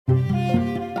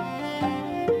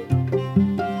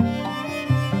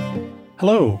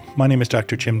Hello, my name is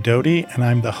Dr. Jim Doty, and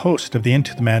I'm the host of the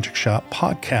Into the Magic Shop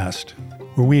podcast,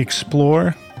 where we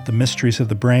explore the mysteries of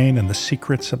the brain and the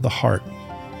secrets of the heart.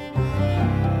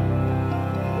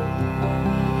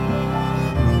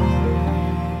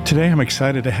 Today, I'm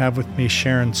excited to have with me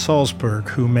Sharon Salzberg,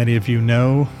 who many of you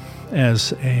know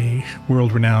as a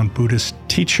world-renowned Buddhist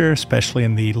teacher, especially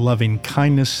in the loving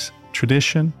kindness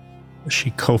tradition.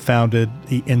 She co-founded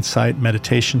the Insight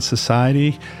Meditation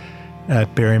Society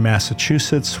at Barre,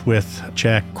 Massachusetts with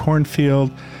Jack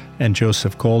Kornfield and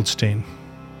Joseph Goldstein.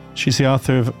 She's the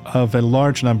author of a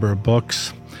large number of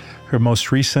books, her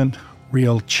most recent,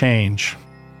 Real Change.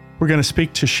 We're going to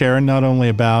speak to Sharon not only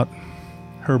about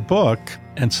her book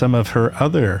and some of her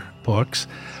other books,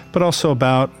 but also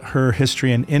about her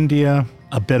history in India,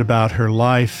 a bit about her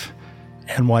life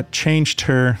and what changed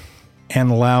her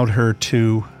and allowed her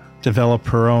to develop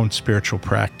her own spiritual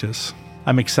practice.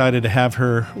 I'm excited to have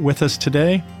her with us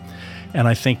today, and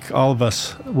I think all of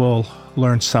us will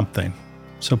learn something.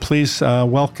 So please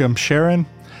welcome Sharon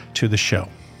to the show.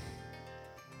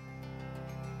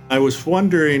 I was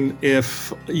wondering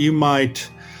if you might,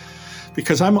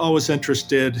 because I'm always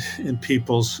interested in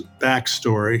people's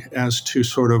backstory as to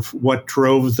sort of what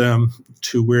drove them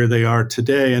to where they are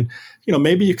today. And,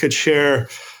 maybe you could share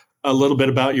a little bit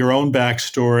about your own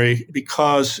backstory,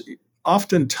 because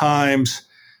oftentimes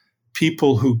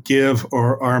people who give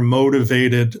or are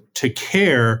motivated to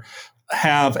care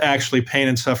have actually pain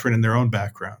and suffering in their own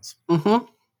backgrounds. Mm-hmm.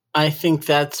 I think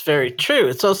that's very true.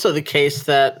 It's also the case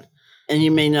that, and you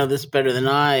may know this better than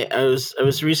I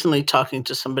was recently talking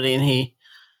to somebody and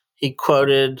he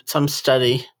quoted some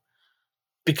study,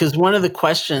 because one of the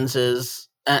questions is,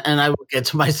 and I will get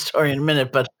to my story in a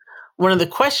minute, but one of the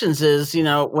questions is,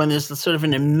 when there's the sort of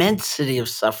an immensity of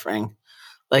suffering,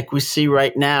 like we see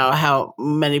right now, how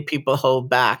many people hold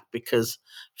back because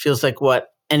it feels like what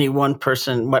any one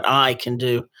person, what I can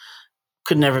do,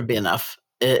 could never be enough.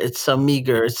 It's so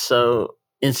meager, it's so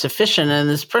insufficient. And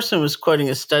this person was quoting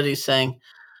a study saying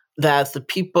that the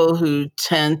people who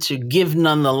tend to give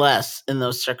nonetheless in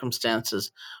those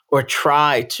circumstances or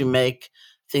try to make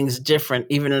things different,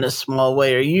 even in a small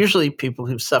way, are usually people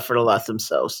who've suffered a lot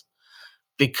themselves,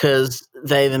 because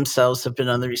they themselves have been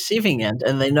on the receiving end,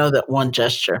 and they know that one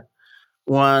gesture,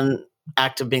 one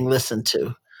act of being listened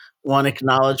to, one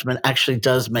acknowledgement actually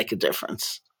does make a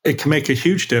difference. It can make a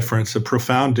huge difference, a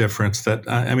profound difference that,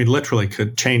 literally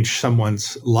could change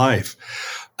someone's life.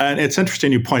 And it's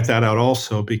interesting you point that out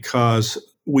also, because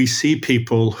we see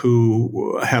people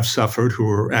who have suffered, who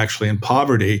are actually in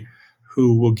poverty,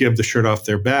 who will give the shirt off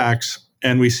their backs.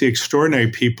 And we see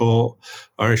extraordinary people,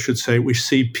 or I should say, we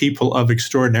see people of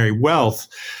extraordinary wealth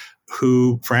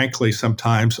who, frankly,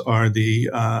 sometimes are the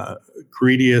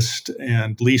greediest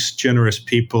and least generous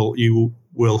people you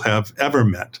will have ever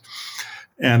met.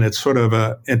 And it's sort of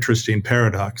an interesting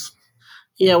paradox.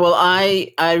 Yeah, well,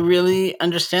 I really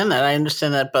understand that. I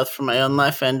understand that both from my own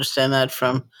life. I understand that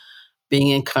from being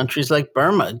in countries like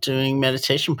Burma, doing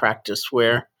meditation practice,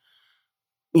 where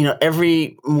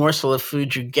every morsel of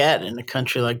food you get in a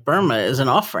country like Burma is an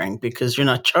offering, because you're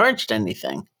not charged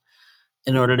anything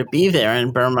in order to be there.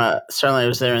 And Burma, certainly I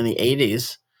was there in the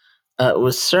 80s,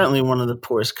 was certainly one of the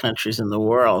poorest countries in the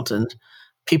world. And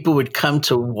people would come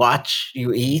to watch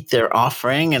you eat their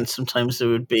offering, and sometimes there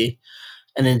would be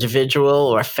an individual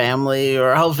or a family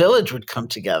or a whole village would come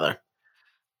together.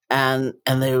 And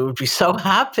they would be so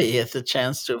happy at the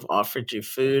chance to have offered you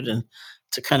food and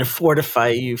to kind of fortify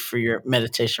you for your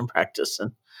meditation practice.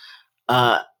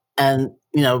 And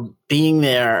being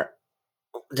there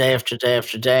day after day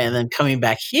after day, and then coming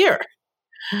back here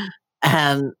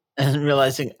and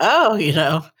realizing,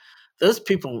 those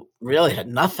people really had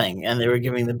nothing, and they were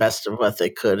giving the best of what they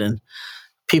could. And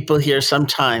people here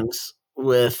sometimes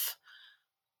with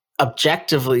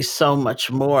objectively so much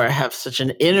more have such an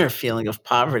inner feeling of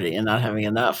poverty and not having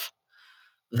enough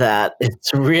that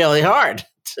it's really hard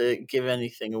to give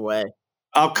anything away.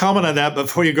 I'll comment on that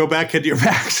before you go back into your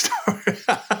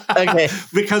backstory. Okay.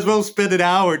 Because we'll spend an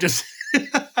hour just...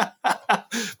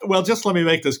 Well, just let me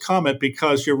make this comment,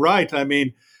 because you're right.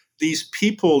 These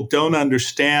people don't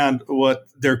understand what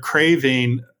they're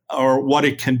craving or what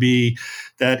it can be,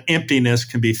 that emptiness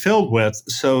can be filled with.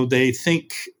 So they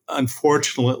think,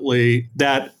 unfortunately,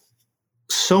 that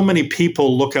so many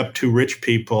people look up to rich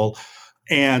people.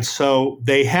 And so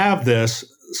they have this.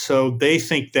 So they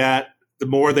think that the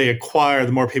more they acquire,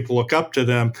 the more people look up to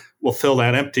them, will fill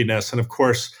that emptiness. And of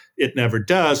course, it never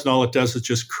does. And all it does is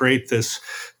just create this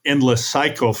endless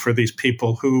cycle for these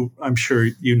people who, I'm sure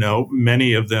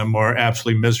many of them are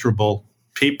absolutely miserable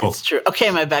people. It's true.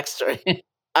 Okay, my backstory.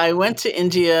 I went to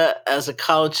India as a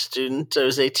college student. I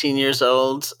was 18 years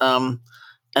old, and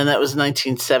that was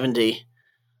 1970.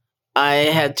 I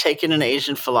had taken an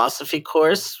Asian philosophy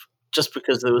course just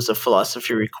because there was a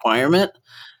philosophy requirement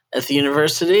at the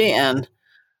university. And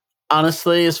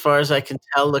honestly, as far as I can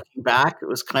tell looking back, it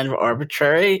was kind of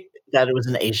arbitrary that it was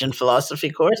an Asian philosophy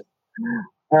course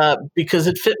because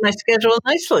it fit my schedule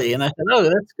nicely. And I thought, oh,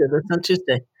 that's good. That's on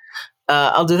Tuesday.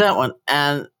 I'll do that one.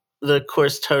 And the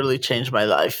course totally changed my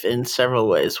life in several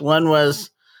ways. One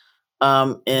was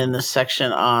in the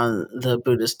section on the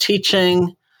Buddha's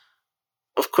teaching.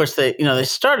 Of course, they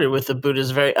started with the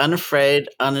Buddha's very unafraid,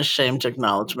 unashamed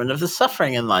acknowledgement of the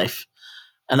suffering in life.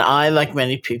 And I, like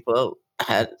many people,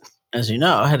 had, as you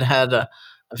know, had a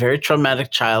very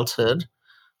traumatic childhood.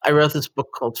 I wrote this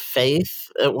book called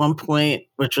Faith at one point,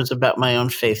 which was about my own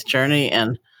faith journey.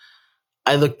 And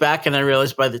I look back and I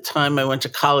realized by the time I went to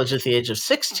college at the age of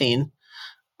 16,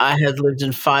 I had lived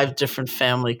in 5 different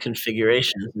family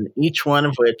configurations, and each one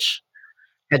of which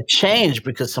had changed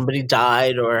because somebody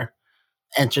died or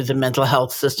entered the mental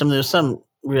health system. There was some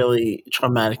really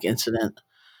traumatic incident,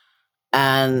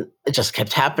 and it just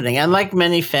kept happening. And like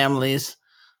many families,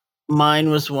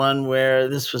 mine was one where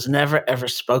this was never ever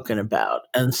spoken about.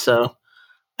 And so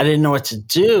I didn't know what to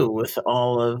do with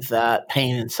all of that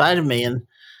pain inside of me. And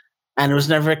it was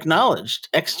never acknowledged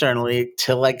externally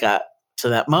till I got to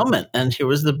that moment. And here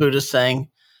was the Buddha saying,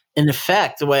 in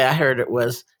effect, the way I heard it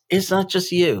was, it's not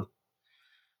just you.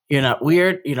 You're not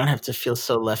weird. You don't have to feel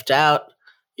so left out.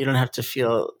 You don't have to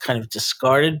feel kind of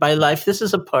discarded by life. This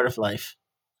is a part of life.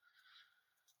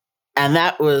 And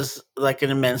that was like an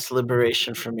immense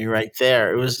liberation for me right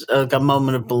there. It was like a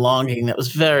moment of belonging that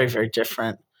was very, very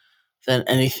different than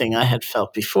anything I had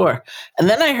felt before. And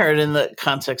then I heard in the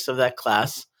context of that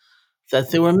class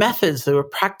that there were methods, there were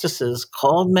practices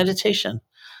called meditation.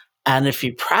 And if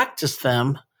you practice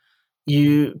them,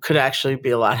 you could actually be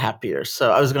a lot happier.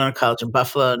 So I was going to college in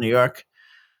Buffalo, New York.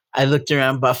 I looked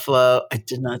around Buffalo. I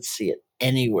did not see it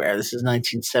anywhere. This is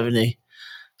 1970.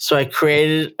 So I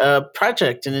created a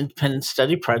project, an independent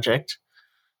study project,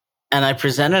 and I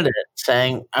presented it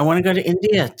saying, I want to go to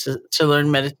India to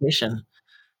learn meditation.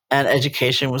 And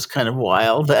education was kind of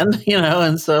wild then,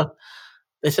 and so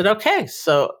they said, okay.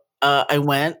 So I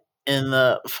went in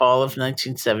the fall of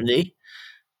 1970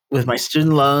 with my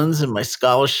student loans and my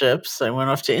scholarships. I went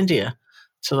off to India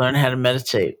to learn how to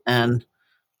meditate. And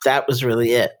that was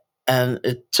really it. And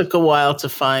it took a while to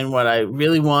find what I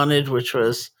really wanted, which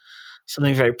was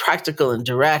something very practical and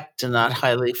direct and not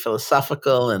highly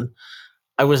philosophical. And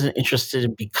I wasn't interested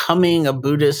in becoming a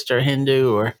Buddhist or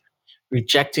Hindu or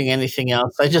rejecting anything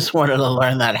else. I just wanted to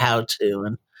learn that how to.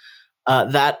 And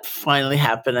that finally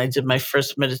happened. I did my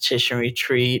first meditation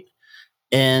retreat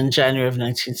in January of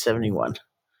 1971.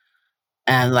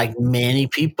 And like many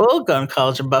people going to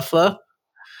college in Buffalo,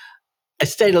 I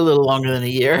stayed a little longer than a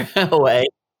year away,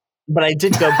 but I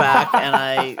did go back and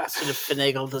I sort of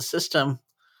finagled the system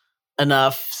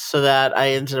enough so that I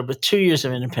ended up with 2 years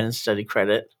of independent study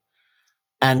credit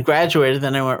and graduated.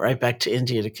 Then I went right back to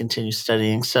India to continue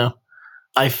studying. So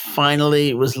I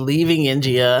finally was leaving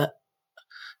India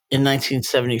in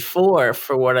 1974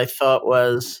 for what I thought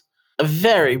was a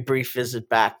very brief visit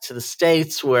back to the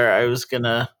States where I was going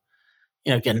to,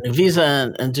 get a new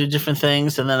visa and do different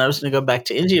things. And then I was going to go back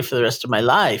to India for the rest of my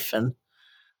life. And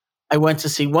I went to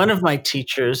see one of my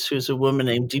teachers, who's a woman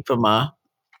named Deepa Ma,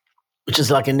 which is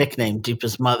like a nickname,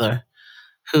 Deepa's mother,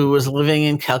 who was living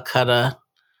in Calcutta.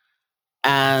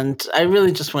 And I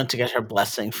really just went to get her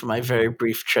blessing for my very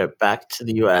brief trip back to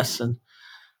the US.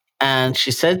 And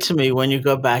she said to me, when you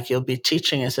go back, you'll be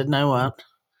teaching. I said, no, I won't.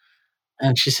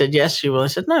 And she said, yes, you will. I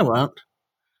said, no, I won't.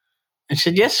 And she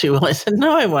said, yes, you will. I said,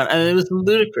 no, I won't. I mean, it was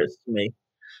ludicrous to me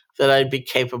that I'd be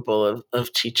capable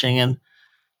of teaching. And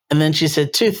then she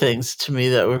said 2 things to me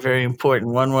that were very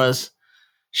important. One was,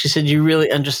 she said, you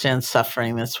really understand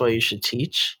suffering. That's why you should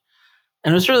teach.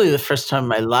 And it was really the first time in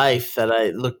my life that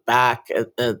I looked back at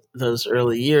those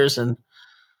early years and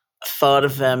thought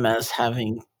of them as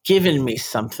having given me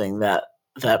something that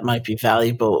might be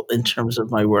valuable in terms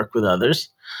of my work with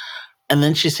others. And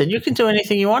then she said, you can do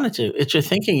anything you want to do. It's your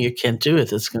thinking you can't do it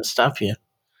that's going to stop you.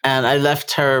 And I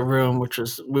left her room, which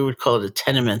was, we would call it a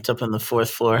tenement up on the 4th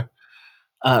floor,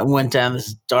 went down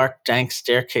this dark, dank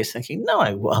staircase thinking, no,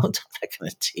 I won't. I'm not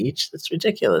going to teach. That's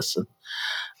ridiculous. And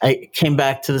I came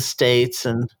back to the States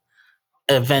and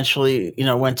eventually,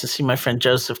 went to see my friend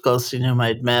Joseph Goldstein, whom I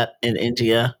had met in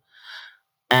India,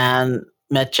 and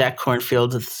met Jack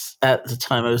Kornfield at the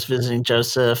time I was visiting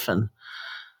Joseph, and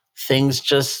things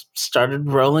just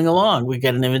started rolling along. We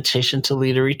got an invitation to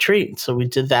lead a retreat, so we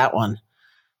did that one.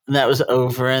 And that was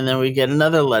over. And then we get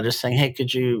another letter saying, hey,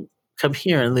 could you come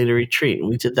here and lead a retreat? And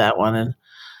we did that one. And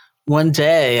one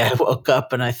day I woke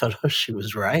up and I thought, oh, she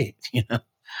was right.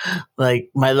 Like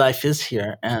my life is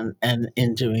here and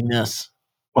in doing this.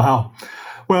 Wow.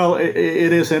 Well, it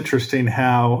is interesting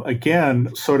how,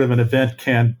 again, sort of an event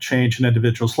can change an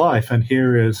individual's life. And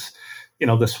here is,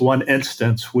 this one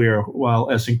instance where, well,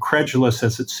 as incredulous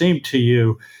as it seemed to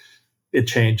you, it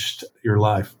changed your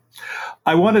life.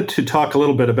 I wanted to talk a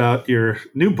little bit about your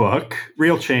new book,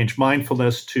 Real Change,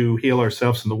 Mindfulness to Heal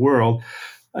Ourselves and the World.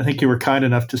 I think you were kind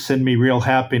enough to send me Real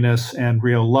Happiness and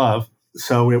Real Love.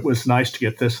 So it was nice to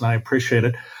get this, and I appreciate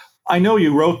it. I know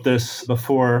you wrote this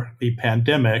before the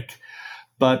pandemic,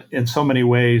 but in so many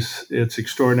ways, it's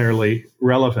extraordinarily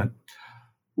relevant.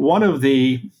 One of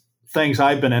the things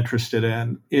I've been interested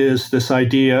in is this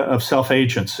idea of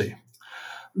self-agency.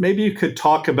 Maybe you could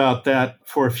talk about that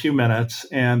for a few minutes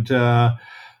and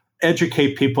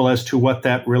educate people as to what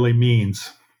that really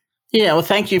means. Yeah, well,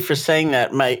 thank you for saying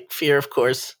that. My fear, of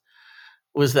course,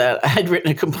 was that I had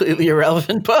written a completely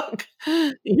irrelevant book,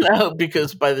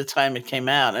 because by the time it came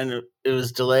out and it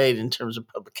was delayed in terms of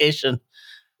publication,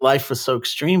 life was so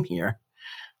extreme here.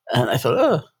 And I thought,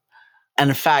 oh. And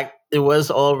in fact, it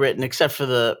was all written, except for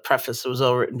the preface, it was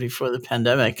all written before the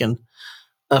pandemic. And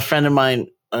a friend of mine,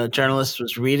 a journalist,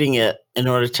 was reading it in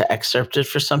order to excerpt it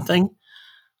for something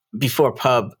before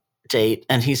pub date.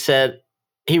 And he said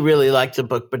he really liked the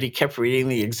book, but he kept reading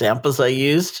the examples I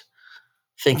used,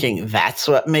 thinking that's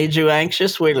what made you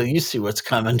anxious. Wait till you see what's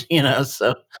coming,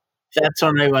 So that's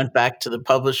when I went back to the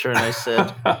publisher and I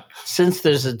said, since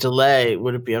there's a delay,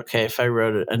 would it be okay if I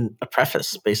wrote a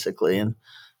preface, basically, and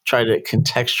try to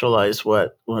contextualize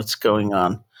what's going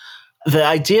on? The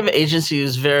idea of agency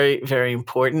is very, very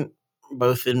important,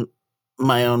 both in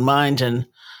my own mind and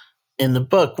in the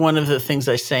book. One of the things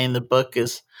I say in the book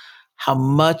is how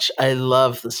much I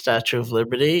love the Statue of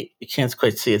Liberty. You can't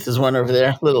quite see it. There's one over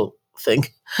there, little thing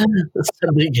that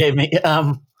somebody gave me.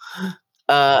 And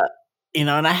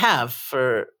I have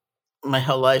for my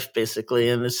whole life, basically.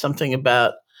 And there's something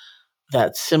about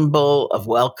that symbol of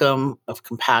welcome, of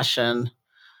compassion,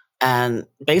 and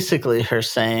basically her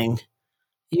saying,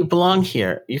 you belong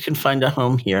here. You can find a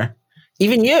home here.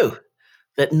 Even you,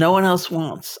 that no one else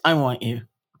wants. I want you.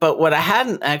 But what I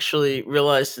hadn't actually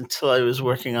realized until I was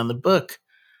working on the book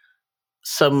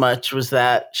so much was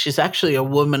that she's actually a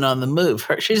woman on the move.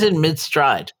 She's in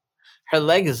mid-stride. Her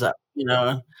leg is up,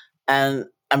 and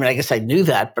I mean, I guess I knew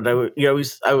that, but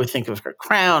I would think of her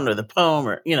crown or the poem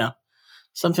or,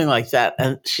 something like that.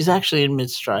 And she's actually in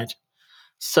mid-stride.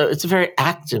 So it's a very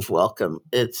active welcome.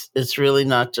 It's really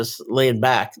not just laying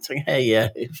back. It's like, hey, yeah,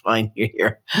 you're fine, you're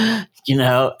here,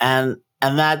 and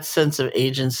that sense of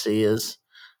agency is,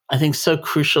 I think, so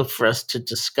crucial for us to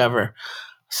discover.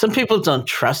 Some people don't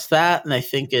trust that, and I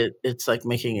think it's like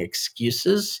making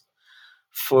excuses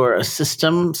for a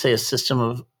system, say a system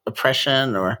of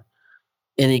oppression or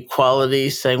inequality,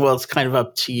 saying, well, it's kind of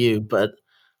up to you. But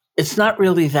it's not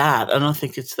really that. I don't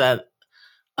think it's that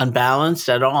unbalanced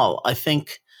at all. I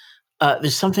think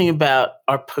there's something about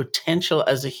our potential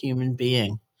as a human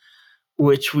being,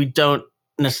 which we don't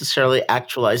necessarily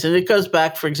actualize. And it goes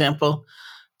back, for example,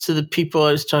 to the people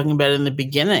I was talking about in the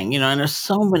beginning. I know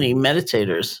so many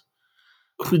meditators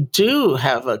who do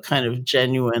have a kind of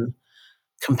genuine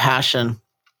compassion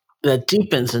that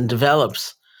deepens and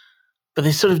develops, but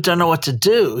they sort of don't know what to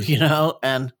do,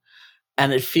 and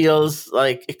it feels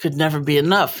like it could never be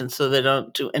enough, and so they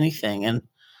don't do anything. And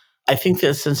I think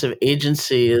that sense of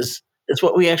agency is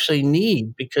what we actually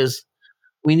need, because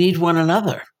we need one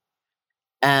another.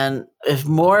 And if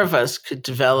more of us could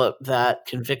develop that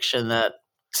conviction that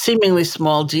seemingly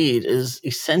small deed is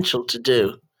essential to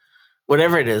do,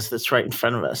 whatever it is that's right in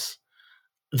front of us,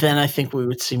 then I think we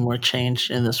would see more change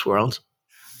in this world.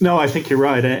 No, I think you're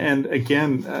right. And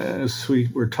again, as we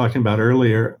were talking about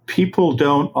earlier, people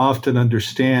don't often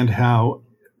understand how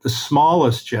the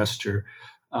smallest gesture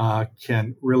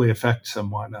can really affect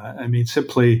someone. I mean,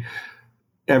 simply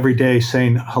every day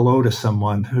saying hello to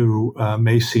someone who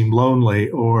may seem lonely,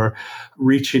 or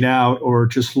reaching out, or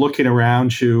just looking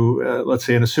around you, let's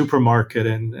say in a supermarket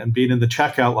and being in the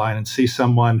checkout line and see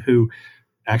someone who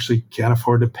actually can't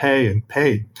afford to pay and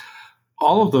paid.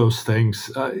 All of those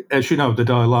things, as you know, the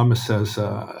Dalai Lama says,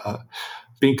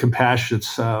 being compassionate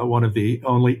is one of the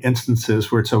only instances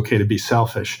where it's okay to be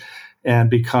selfish.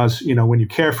 And because, when you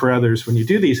care for others, when you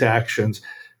do these actions,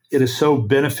 it is so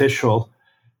beneficial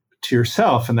to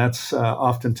yourself. And that's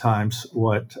oftentimes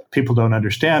what people don't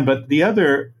understand. But the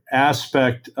other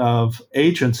aspect of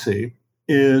agency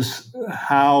is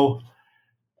how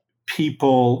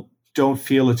people don't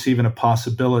feel it's even a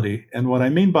possibility. And what I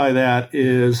mean by that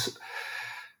is,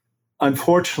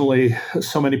 unfortunately,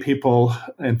 so many people,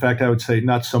 in fact, I would say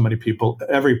not so many people,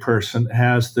 every person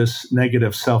has this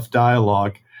negative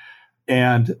self-dialogue.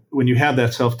 And when you have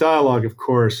that self-dialogue, of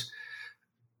course,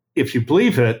 if you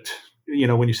believe it,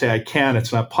 when you say, I can't,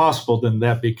 it's not possible, then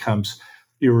that becomes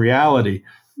your reality.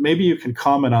 Maybe you can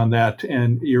comment on that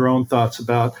and your own thoughts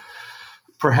about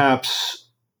perhaps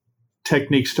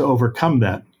techniques to overcome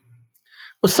that.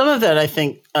 Well, some of that, I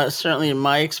think, certainly in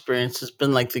my experience, has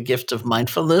been like the gift of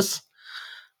mindfulness,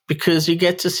 because you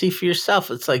get to see for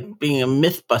yourself. It's like being a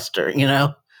myth buster,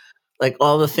 like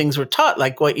all the things we're taught,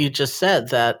 like what you just said,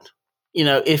 that,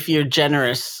 if you're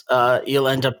generous, you'll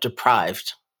end up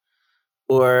deprived.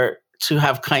 Or to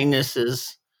have kindness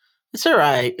it's all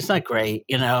right. It's not great.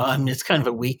 It's kind of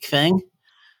a weak thing.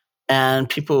 And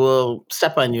people will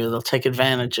step on you. They'll take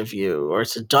advantage of you. Or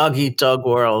it's a dog eat dog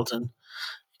world and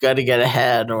you got to get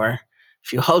ahead. Or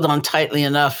if you hold on tightly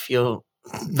enough, you'll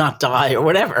not die or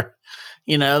whatever.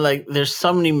 Like there's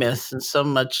so many myths and so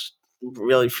much,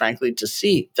 really, frankly,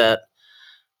 deceit that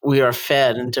we are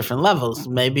fed in different levels.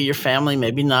 Maybe your family,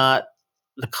 maybe not.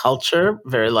 The culture,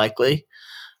 very likely.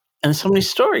 And so many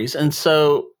stories. And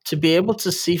so to be able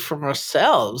to see for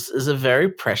ourselves is a very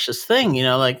precious thing.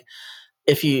 Like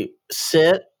if you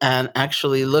sit and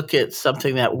actually look at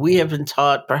something that we have been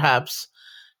taught perhaps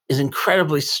is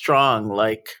incredibly strong,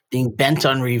 like being bent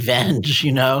on revenge,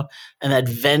 and that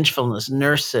vengefulness,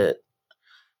 nurse it,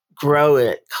 grow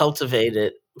it, cultivate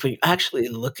it. But you actually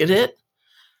look at it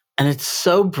and it's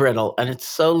so brittle and it's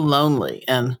so lonely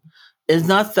and it's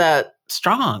not that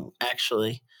strong,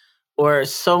 actually. Or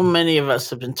so many of us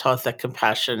have been taught that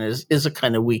compassion is a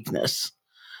kind of weakness.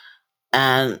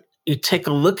 And you take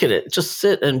a look at it, just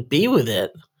sit and be with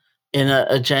it in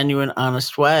a genuine,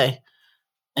 honest way.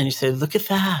 And you say, look at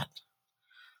that.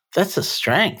 That's a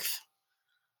strength.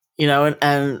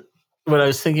 And what I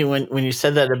was thinking when you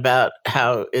said that about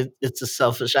how it's a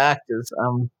selfish act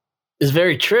is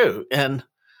very true. And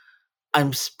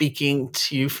I'm speaking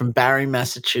to you from Barre,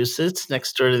 Massachusetts,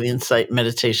 next door to the Insight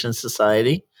Meditation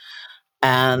Society.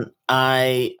 And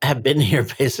I have been here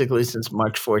basically since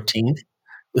March 14th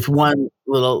with one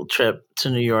little trip to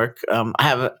New York. I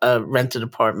have a rented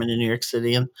apartment in New York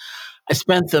City, and I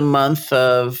spent the month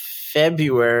of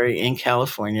February in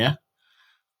California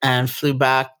and flew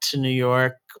back to New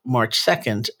York March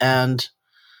 2nd. And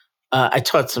I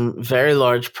taught some very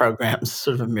large programs,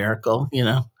 sort of a miracle,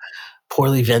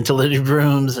 poorly ventilated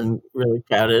rooms and really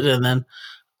crowded. And then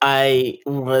I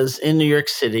was in New York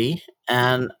City,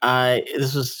 and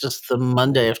this was just the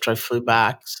Monday after I flew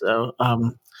back. So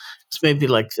it's maybe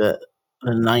like the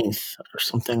 9th or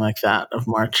something like that of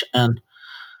March. And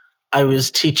I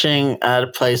was teaching at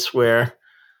a place where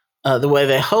the way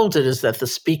they hold it is that the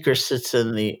speaker sits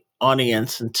in the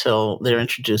audience until they're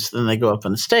introduced, then they go up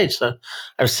on the stage. So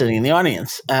I was sitting in the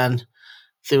audience, and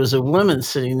there was a woman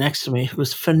sitting next to me who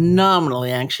was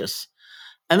phenomenally anxious.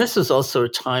 And this was also a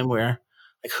time where,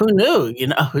 like, who knew?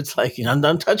 It's like,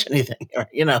 don't touch anything,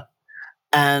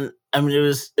 And I mean,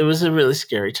 it was a really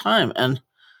scary time, and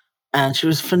she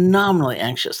was phenomenally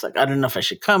anxious. Like, I don't know if I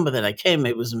should come, but then I came.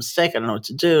 Maybe it was a mistake. I don't know what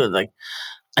to do. And like,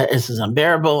 this is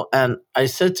unbearable. And I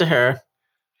said to her,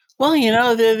 well, there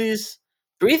are these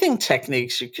breathing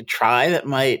techniques you could try that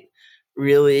might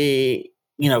really,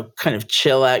 kind of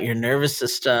chill out your nervous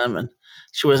system. And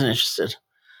she wasn't interested.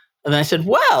 And then I said,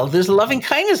 well, there's loving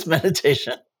kindness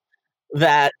meditation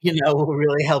that, will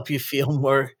really help you feel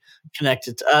more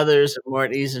connected to others and more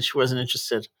at ease. And she wasn't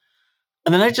interested.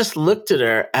 And then I just looked at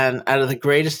her, and out of the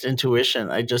greatest intuition,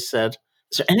 I just said,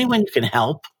 is there anyone you can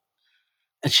help?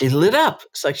 And she lit up.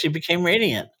 It's like she became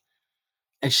radiant.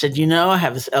 And she said, I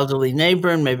have this elderly neighbor,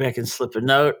 and maybe I can slip a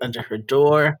note under her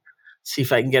door, see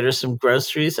if I can get her some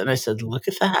groceries. And I said, look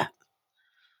at that.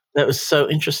 That was so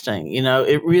interesting.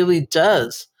 It really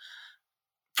does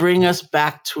bring us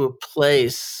back to a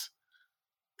place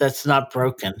that's not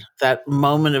broken, that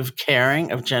moment of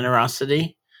caring, of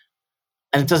generosity.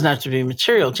 And it doesn't have to be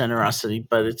material generosity,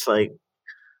 but it's like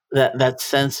that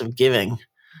sense of giving.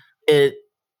 It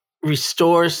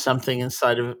restores something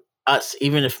inside of us,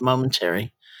 even if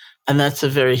momentary. And that's a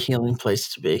very healing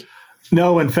place to be.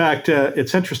 No, in fact,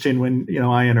 it's interesting when,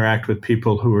 I interact with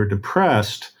people who are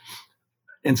depressed.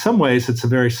 In some ways, it's a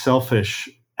very selfish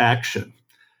action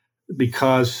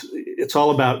because it's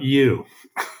all about you.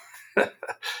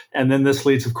 And then this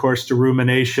leads, of course, to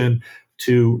rumination,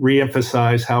 to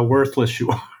reemphasize how worthless you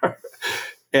are.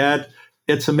 And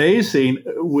it's amazing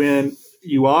when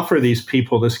you offer these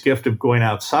people this gift of going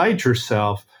outside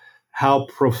yourself, how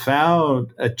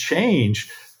profound a change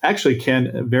actually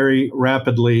can very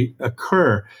rapidly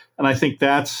occur. And I think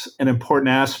that's an important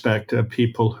aspect of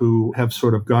people who have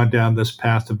sort of gone down this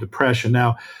path of depression.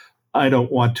 Now, I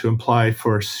don't want to imply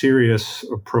for serious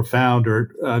or profound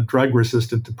or drug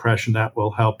resistant depression that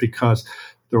will help, because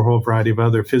there are a whole variety of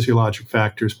other physiologic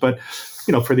factors. But,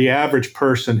 for the average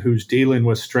person who's dealing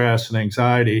with stress and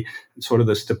anxiety and sort of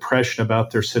this depression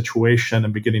about their situation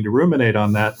and beginning to ruminate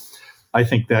on that, I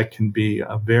think that can be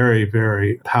a very,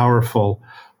 very powerful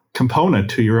component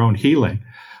to your own healing.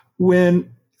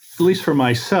 When, at least for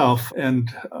myself, and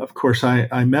of course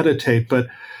I meditate, but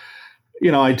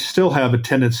I still have a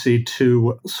tendency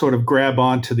to sort of grab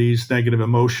onto these negative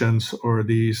emotions or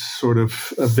these sort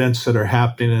of events that are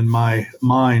happening in my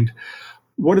mind.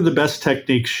 What are the best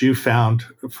techniques you found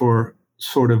for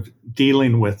sort of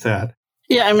dealing with that?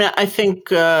 Yeah, I mean, I think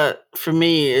for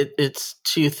me, it's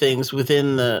two things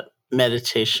within the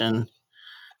meditation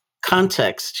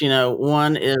context.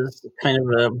 One is kind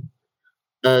of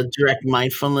a direct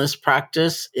mindfulness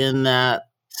practice, in that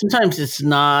sometimes it's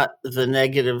not the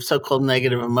negative, so-called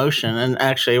negative emotion. And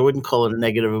actually, I wouldn't call it a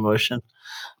negative emotion,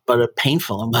 but a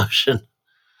painful emotion.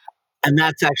 And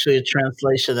that's actually a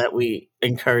translation that we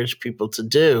encourage people to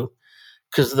do,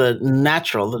 because the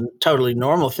totally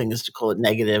normal thing is to call it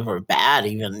negative or bad,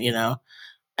 even.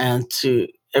 And to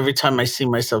every time I see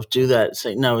myself do that,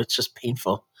 say, no, it's just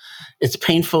painful. It's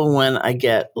painful when I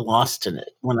get lost in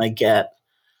it, when I get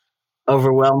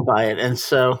overwhelmed by it. And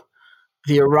so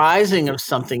the arising of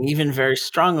something, even very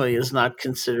strongly, is not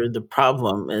considered the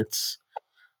problem. It's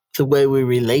the way we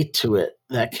relate to it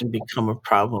that can become a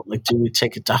problem. Like, do we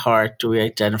take it to heart? Do we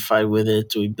identify with it?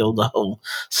 Do we build a whole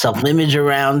self-image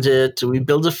around it? Do we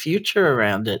build a future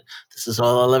around it? This is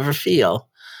all I'll ever feel.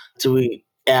 Do we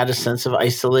add a sense of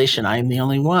isolation? I'm the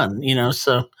only one,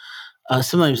 So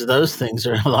sometimes those things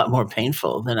are a lot more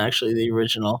painful than actually the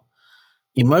original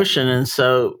emotion. And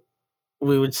so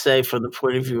we would say, from the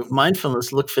point of view of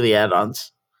mindfulness, look for the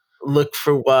add-ons. Look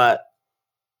for what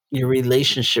your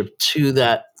relationship to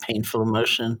that painful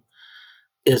emotion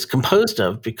is composed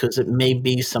of, because it may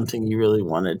be something you really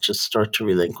want to just start to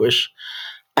relinquish,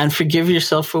 and forgive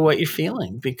yourself for what you're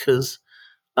feeling. Because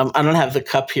I don't have the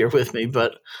cup here with me,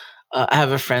 but I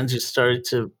have a friend who started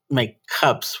to make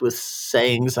cups with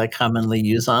sayings I commonly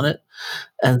use on it.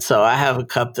 And so I have a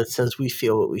cup that says, we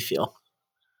feel what we feel.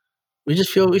 We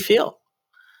just feel what we feel.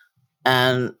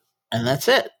 And that's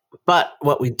it. But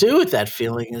what we do with that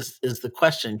feeling is the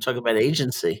question. Talk about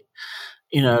agency.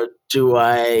 Do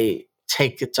I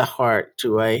take it to heart?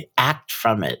 Do I act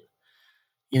from it?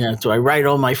 Do I write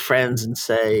all my friends and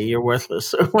say you're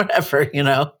worthless or whatever? Or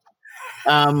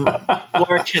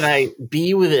can I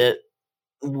be with it?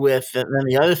 And then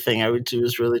the other thing I would do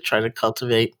is really try to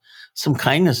cultivate some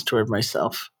kindness toward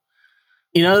myself.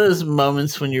 Those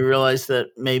moments when you realize that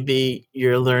maybe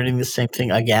you're learning the same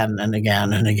thing again and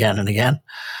again and again and again.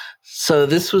 So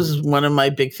this was one of my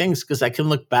big things, because I can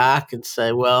look back and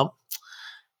say, well,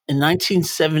 in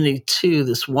 1972,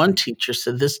 this one teacher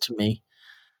said this to me.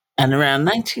 And around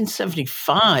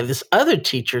 1975, this other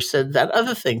teacher said that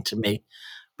other thing to me.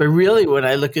 But really, when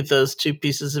I look at those two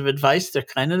pieces of advice, they're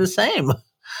kind of the same,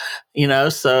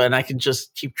 so, and I can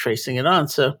just keep tracing it on.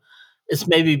 So it's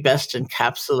maybe best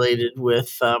encapsulated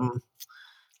with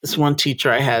this one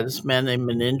teacher I had, this man named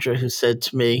Manindra, who said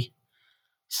to me,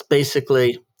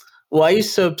 basically, why are you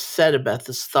so upset about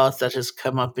this thought that has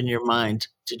come up in your mind?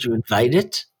 Did you invite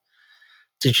it?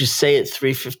 Did you say at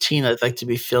 3:15, I'd like to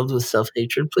be filled with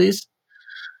self-hatred, please?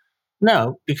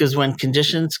 No, because when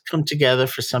conditions come together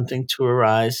for something to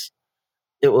arise,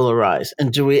 it will arise.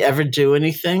 And do we ever do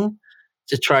anything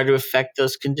to try to affect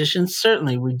those conditions?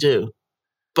 Certainly we do.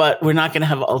 But we're not going to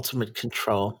have ultimate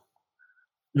control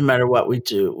no matter what we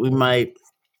do. We might,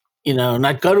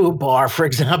 not go to a bar, for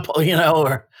example,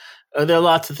 or there are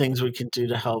lots of things we can do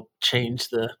to help change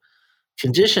the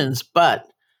conditions. But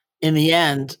in the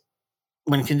end,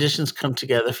 when conditions come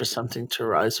together for something to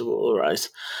arise, it will arise.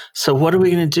 So what are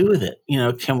we going to do with it?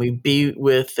 Can we be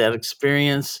with that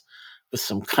experience with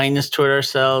some kindness toward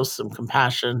ourselves, some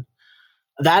compassion?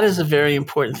 That is a very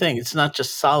important thing. It's not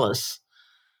just solace,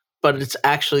 but it's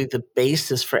actually the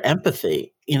basis for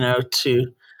empathy,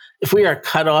 if we are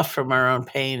cut off from our own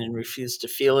pain and refuse to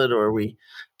feel it, or we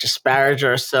disparage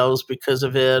ourselves because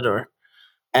of it, or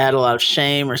add a lot of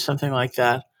shame or something like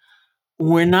that,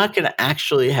 we're not going to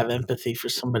actually have empathy for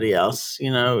somebody else.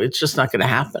 It's just not going to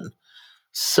happen.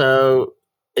 So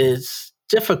it's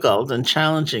difficult and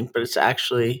challenging, but it's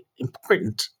actually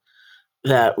important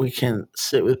that we can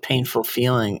sit with painful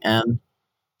feeling and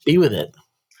be with it.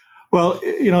 Well,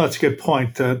 that's a good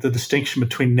point. The distinction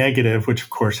between negative, which of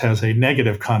course has a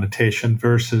negative connotation,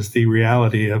 versus the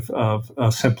reality of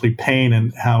simply pain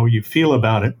and how you feel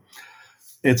about it.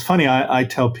 It's funny, I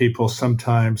tell people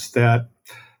sometimes that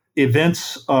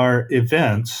events are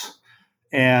events.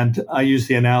 And I use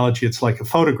the analogy, it's like a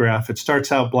photograph. It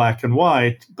starts out black and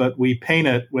white, but we paint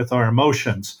it with our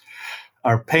emotions,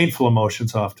 our painful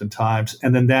emotions oftentimes.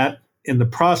 And then that, in the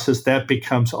process, that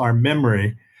becomes our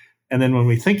memory. And then when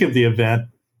we think of the event,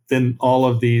 then all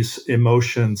of these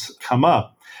emotions come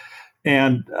up.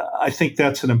 And I think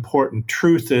that's an important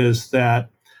truth, is that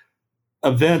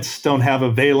events don't have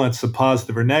a valence of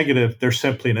positive or negative. They're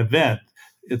simply an event.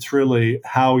 It's really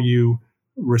how you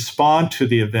respond to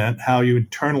the event, how you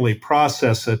internally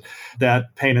process it,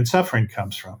 that pain and suffering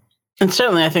comes from. And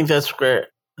certainly, I think that's where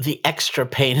the extra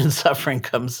pain and suffering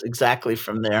comes exactly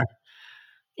from there.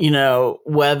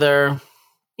 Whether,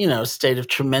 a state of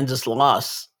tremendous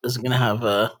loss is going to have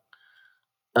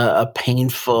a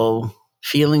painful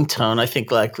feeling tone. I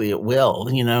think likely it will,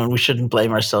 and we shouldn't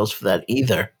blame ourselves for that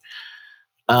either.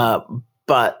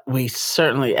 But we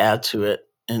certainly add to it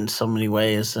in so many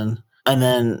ways. And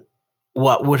then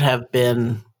what would have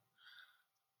been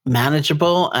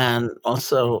manageable and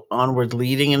also onward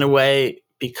leading in a way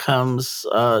becomes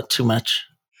too much.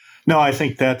 No, I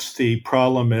think that's the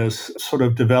problem, is sort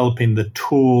of developing the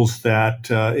tools that,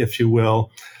 if you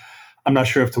will, I'm not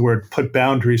sure if the word put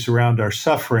boundaries around our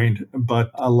suffering,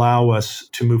 but allow us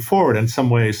to move forward. In some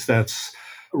ways, that's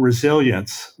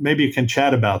resilience. Maybe you can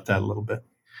chat about that a little bit.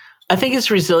 I think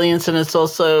it's resilience, and it's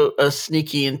also a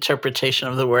sneaky interpretation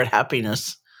of the word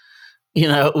happiness,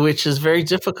 which is very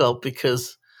difficult,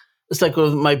 because it's like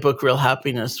with my book, Real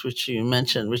Happiness, which you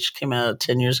mentioned, which came out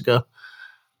 10 years ago.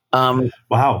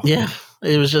 Wow. Yeah,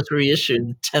 it was just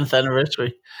reissued, 10th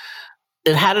anniversary.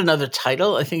 It had another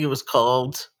title. I think it was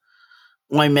called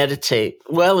Why Meditate,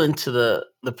 well into the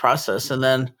process. And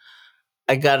then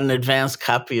I got an advanced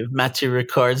copy of Mathieu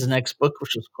Ricard's next book,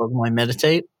 which was called Why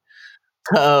Meditate.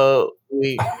 So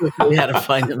we had to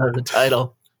find another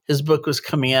title. His book was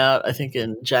coming out, I think,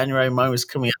 in January. Mine was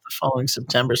coming out the following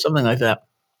September, something like that.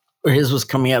 Or his was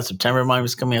coming out September, mine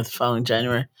was coming out the following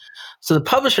January. So the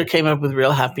publisher came up with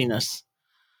Real Happiness.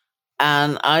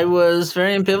 And I was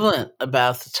very ambivalent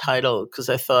about the title, because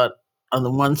I thought, on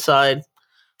the one side,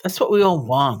 that's what we all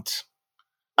want.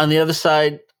 On the other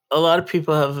side, a lot of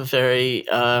people have a very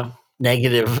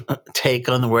negative take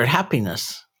on the word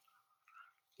happiness.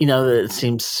 That it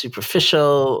seems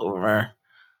superficial, or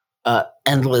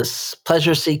endless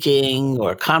pleasure seeking,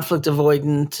 or conflict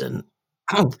avoidant, and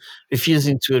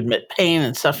refusing to admit pain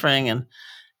and suffering. And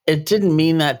it didn't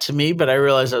mean that to me, but I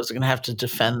realized I was going to have to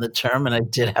defend the term, and I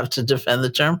did have to defend the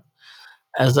term,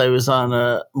 as I was on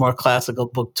a more classical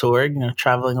book tour,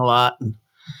 traveling a lot. And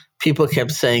people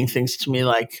kept saying things to me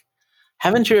like,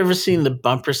 haven't you ever seen the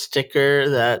bumper sticker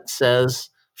that says,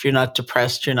 if you're not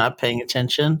depressed, you're not paying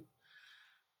attention?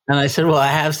 And I said, well, I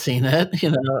have seen it,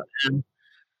 and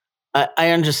I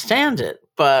understand it.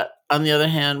 But on the other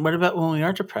hand, what about when we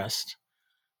are depressed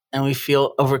and we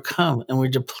feel overcome and we're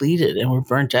depleted and we're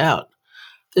burnt out?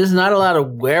 There's not a lot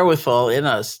of wherewithal in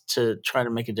us to try to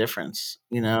make a difference,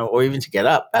 or even to get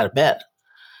up out of bed.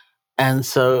 And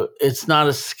so it's not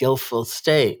a skillful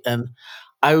state. And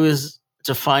I was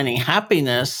defining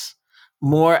happiness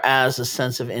more as a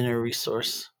sense of inner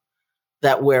resource,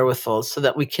 that wherewithal, so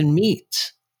that we can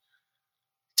meet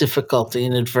difficulty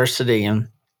and adversity and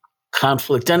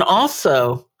conflict, and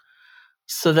also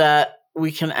so that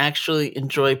we can actually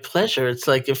enjoy pleasure. It's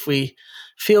like if we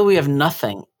feel we have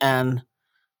nothing and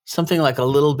something like a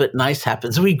little bit nice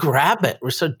happens, we grab it. We're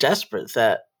so desperate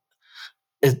that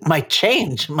it might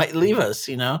change, might leave us,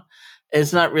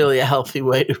 It's not really a healthy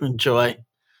way to enjoy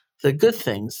the good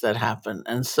things that happen.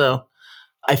 And so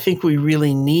I think we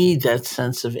really need that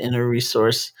sense of inner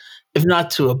resource, if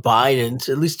not to abide in,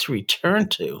 to at least to return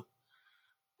to,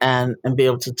 and be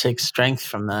able to take strength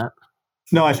from that.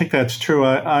 No, I think that's true.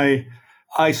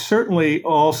 I certainly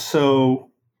also,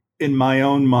 in my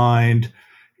own mind,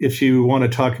 if you want to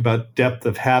talk about depth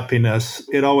of happiness,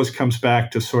 it always comes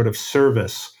back to sort of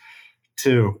service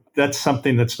too. That's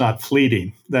something that's not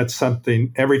fleeting. That's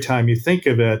something, every time you think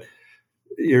of it,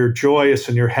 you're joyous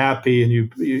and you're happy, and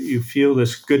you feel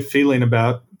this good feeling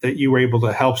about that you were able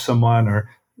to help someone or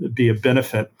be a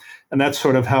benefit. And that's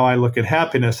sort of how I look at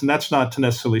happiness. And that's not to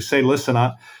necessarily say, listen,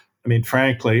 I mean,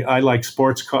 frankly, I like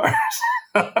sports cars,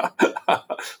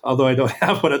 although I don't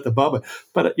have one at the moment.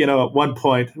 But, at one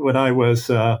point when I was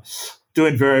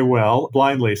doing very well,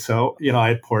 blindly so, I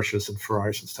had Porsches and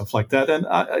Ferraris and stuff like that. And,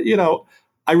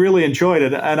 I really enjoyed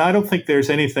it. And I don't think there's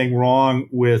anything wrong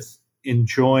with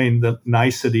enjoying the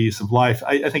niceties of life.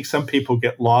 I think some people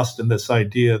get lost in this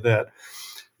idea that,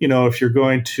 if you're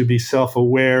going to be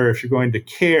self-aware, if you're going to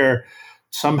care,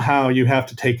 somehow you have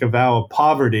to take a vow of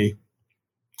poverty.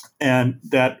 And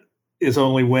that is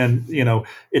only when,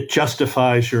 it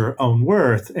justifies your own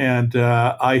worth. And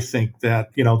I think that,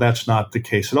 that's not the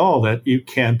case at all, that you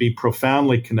can be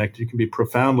profoundly connected, you can be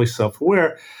profoundly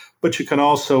self-aware, but you can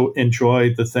also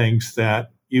enjoy the things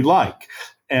that you like.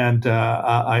 And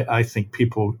I think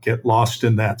people get lost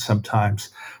in that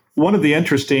sometimes. One of the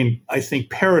interesting, I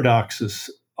think, paradoxes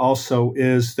also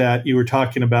is that you were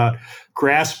talking about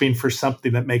grasping for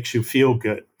something that makes you feel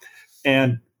good.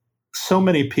 And so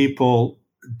many people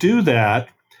do that,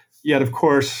 yet, of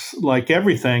course, like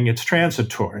everything, it's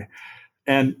transitory.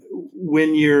 And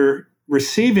when you're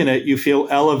receiving it, you feel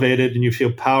elevated and you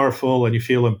feel powerful and you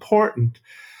feel important.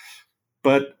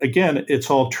 But again,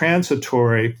 it's all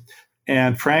transitory.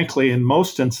 And frankly, in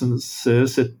most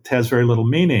instances, it has very little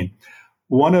meaning.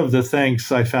 One of the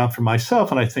things I found for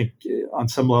myself, and I think on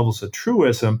some levels a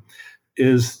truism,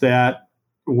 is that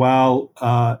while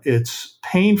it's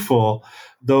painful,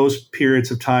 those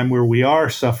periods of time where we are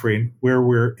suffering, where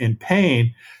we're in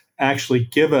pain, actually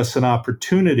give us an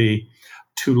opportunity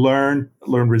to learn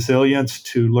resilience,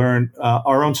 to learn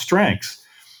our own strengths.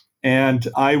 And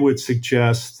I would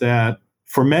suggest that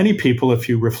for many people, if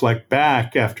you reflect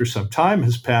back after some time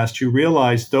has passed, you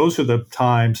realize those are the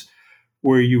times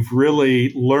where you've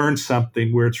really learned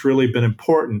something, where it's really been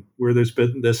important, where there's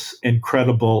been this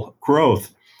incredible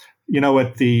growth.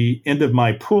 At the end of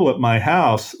my pool at my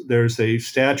house, there's a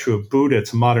statue of Buddha.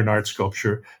 It's a modern art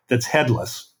sculpture that's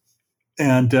headless.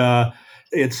 And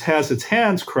it has its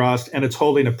hands crossed and it's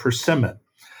holding a persimmon.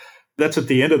 That's at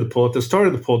the end of the pool. At the start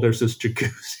of the pool, there's this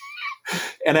jacuzzi.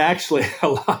 And actually, a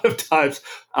lot of times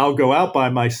I'll go out by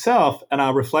myself and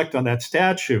I'll reflect on that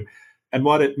statue. And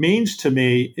what it means to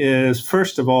me is,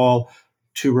 first of all,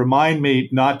 to remind me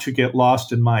not to get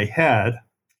lost in my head.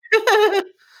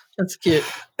 That's cute.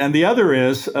 And the other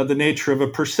is the nature of a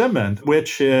persimmon,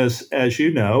 which is, as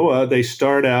you know, they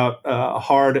start out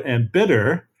hard and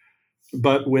bitter,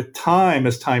 but with time,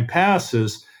 as time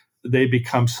passes, they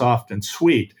become soft and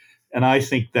sweet. And I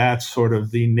think that's sort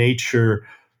of the nature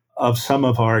of some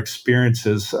of our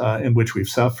experiences in which we've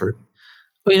suffered.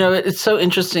 Well, it's so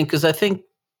interesting because I think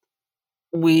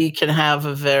we can have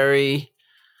a very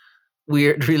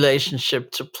weird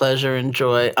relationship to pleasure and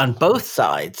joy on both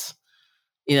sides.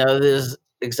 There's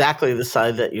exactly the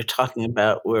side that you're talking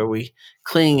about where we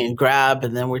cling and grab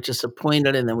and then we're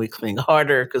disappointed and then we cling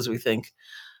harder because we think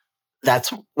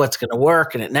that's what's going to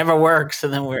work and it never works.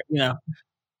 And then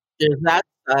there's that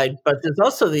side, but there's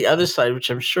also the other side, which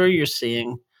I'm sure you're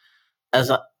seeing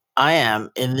as I am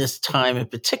in this time in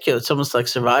particular. It's almost like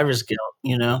survivor's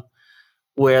guilt,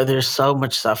 where there's so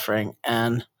much suffering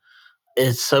and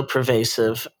it's so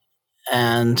pervasive.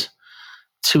 And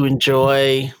to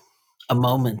enjoy a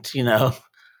moment,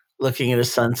 looking at a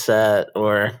sunset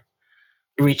or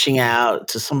reaching out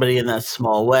to somebody in that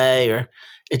small way, or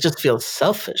it just feels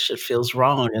selfish. It feels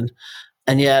wrong.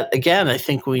 And yet again, I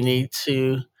think we need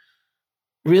to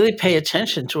really pay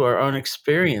attention to our own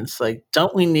experience. Like,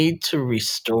 don't we need to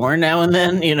restore now and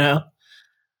then?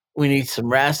 We need some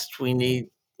rest. We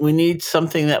need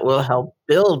something that will help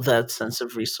build that sense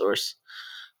of resource.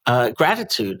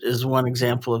 Gratitude is one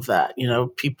example of that.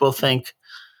 People think,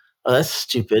 oh, that's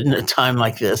stupid in a time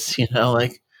like this,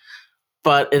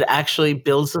 but it actually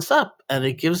builds us up and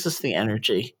it gives us the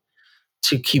energy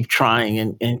to keep trying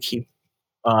and keep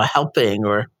helping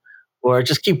or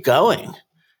just keep going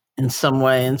in some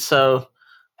way. And so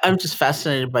I'm just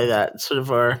fascinated by that sort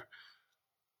of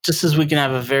just as we can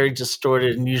have a very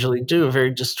distorted, and usually do, a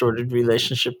very distorted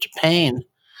relationship to pain,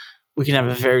 we can have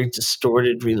a very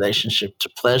distorted relationship to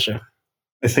pleasure.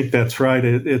 I think that's right.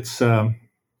 It's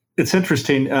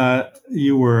interesting.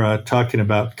 You were talking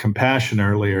about compassion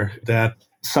earlier, that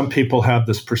some people have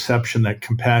this perception that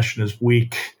compassion is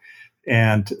weak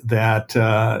and that,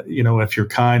 if you're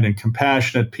kind and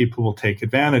compassionate, people will take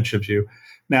advantage of you.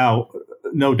 Now,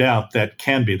 no doubt that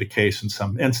can be the case in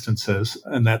some instances,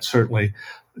 and that certainly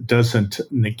doesn't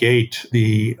negate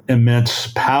the immense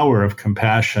power of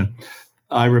compassion.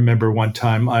 I remember one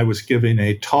time I was giving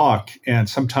a talk, and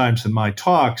sometimes in my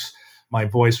talks, my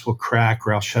voice will crack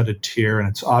or I'll shed a tear, and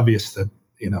it's obvious that,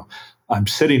 I'm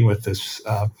sitting with this.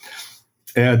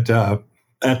 And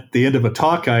at the end of a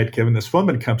talk I had given, this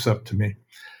woman comes up to me,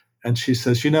 and she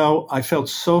says, I felt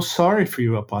so sorry for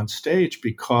you up on stage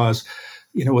because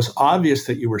it was obvious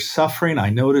that you were suffering. I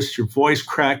noticed your voice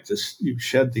cracked, you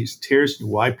shed these tears, you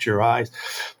wiped your eyes.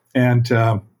 And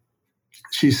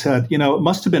she said, it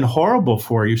must have been horrible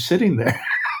for you sitting there.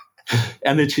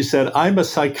 And then she said, I'm a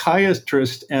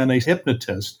psychiatrist and a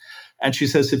hypnotist. And she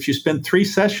says, if you spend 3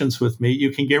 sessions with me,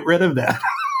 you can get rid of that.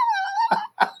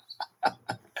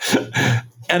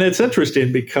 And it's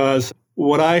interesting because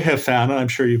what I have found, and I'm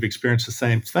sure you've experienced the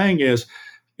same thing, is,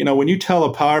 when you tell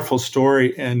a powerful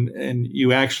story and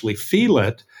you actually feel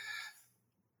it,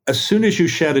 as soon as you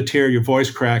shed a tear, your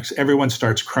voice cracks, everyone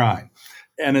starts crying.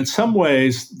 And in some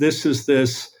ways, this is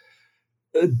this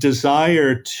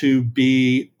desire to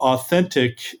be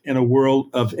authentic in a world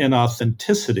of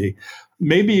inauthenticity.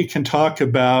 Maybe you can talk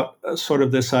about sort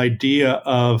of this idea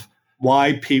of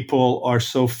why people are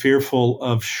so fearful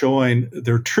of showing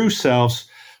their true selves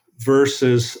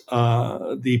versus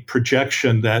the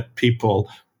projection that people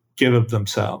give of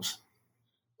themselves.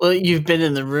 Well, you've been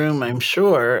in the room, I'm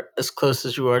sure, as close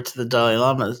as you are to the Dalai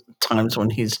Lama, times when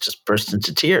he's just burst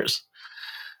into tears.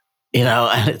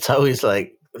 And it's always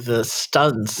like the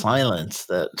stunned silence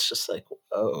that's just like,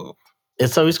 oh,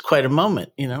 it's always quite a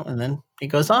moment, and then he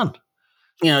goes on.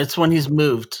 It's when he's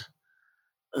moved,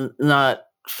 not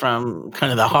from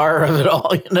kind of the horror of it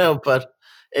all, but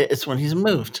it's when he's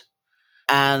moved.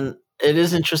 And it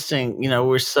is interesting,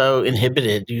 we're so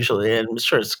inhibited usually, and I'm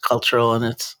sure it's cultural and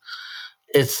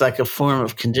it's like a form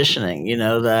of conditioning,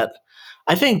 that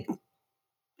I think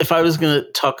if I was going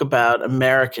to talk about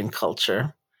American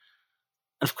culture,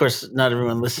 of course, not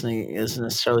everyone listening is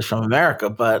necessarily from America,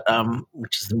 but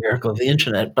which is the miracle of the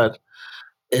internet, but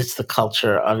it's the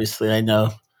culture, obviously, I know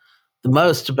the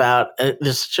most about.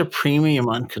 There's such a premium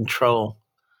on control.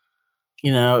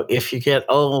 If you get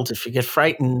old, if you get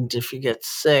frightened, if you get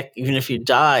sick, even if you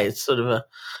die, it's sort of a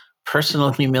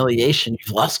personal humiliation.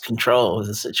 You've lost control of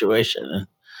the situation. And,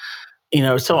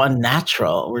 it's so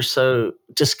unnatural. We're so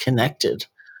disconnected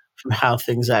from how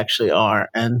things actually are.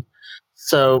 And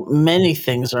so many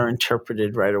things are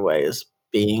interpreted right away as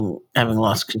having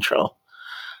lost control.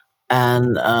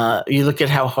 And you look at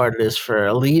how hard it is for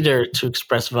a leader to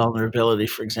express vulnerability,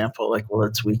 for example, like, well,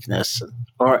 it's weakness,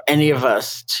 or any of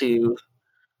us to.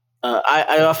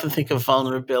 I often think of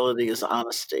vulnerability as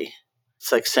honesty.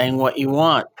 It's like saying what you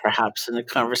want, perhaps in a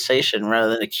conversation,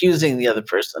 rather than accusing the other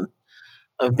person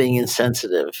of being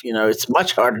insensitive. It's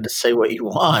much harder to say what you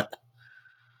want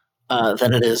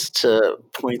than it is to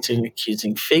point to an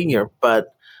accusing figure,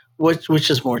 but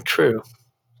which is more true?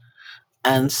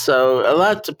 And so a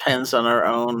lot depends on our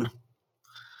own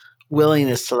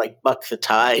willingness to like buck the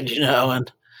tide,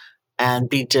 and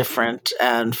be different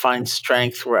and find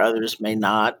strength where others may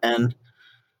not, and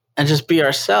just be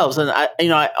ourselves. And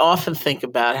I often think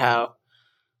about how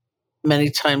many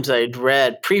times I'd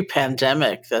read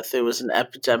pre-pandemic that there was an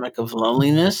epidemic of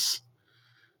loneliness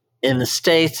in the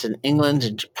States, in England,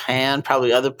 in Japan,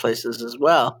 probably other places as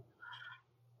well.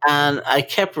 And I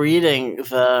kept reading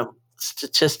the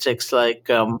statistics, like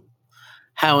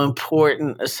how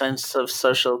important a sense of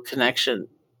social connection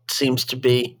seems to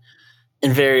be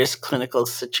in various clinical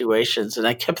situations. And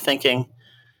I kept thinking,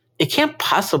 it can't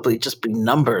possibly just be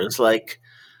numbers like,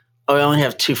 oh, I only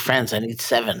have 2 friends, I need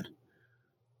 7.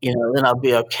 Then I'll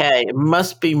be okay. It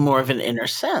must be more of an inner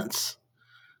sense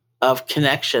of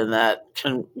connection that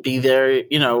can be there,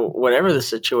 whatever the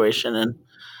situation.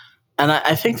 And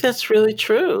I think that's really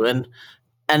true. And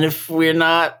if we're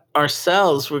not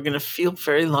ourselves, we're going to feel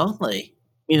very lonely,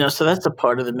 so that's a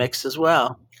part of the mix as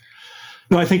well.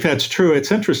 No, I think that's true. It's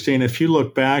interesting. If you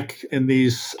look back in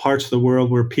these parts of the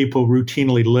world where people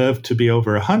routinely live to be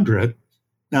over 100,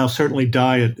 now certainly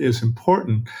diet is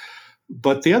important.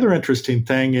 But the other interesting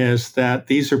thing is that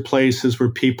these are places where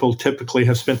people typically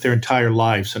have spent their entire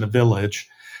lives in a village.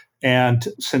 And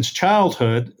since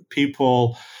childhood,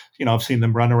 people, I've seen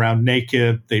them run around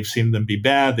naked. They've seen them be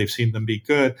bad. They've seen them be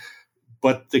good.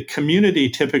 But the community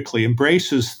typically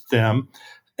embraces them,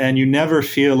 and you never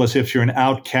feel as if you're an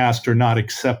outcast or not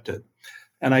accepted.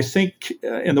 And I think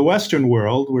in the Western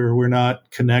world, where we're not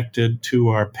connected to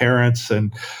our parents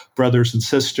and brothers and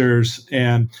sisters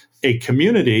and a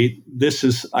community, this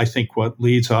is, I think, what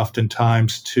leads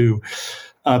oftentimes to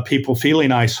people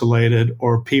feeling isolated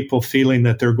or people feeling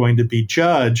that they're going to be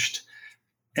judged.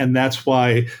 And that's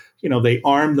why, they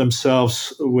arm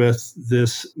themselves with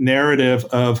this narrative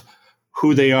of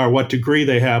who they are, what degree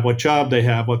they have, what job they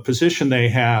have, what position they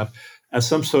have, as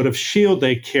some sort of shield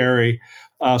they carry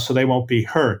so they won't be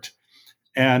hurt.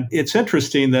 And it's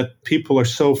interesting that people are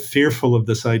so fearful of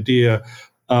this idea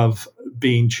of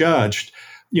being judged.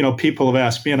 People have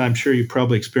asked me, and I'm sure you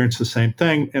probably experienced the same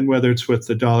thing, and whether it's with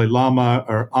the Dalai Lama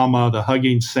or Amma, the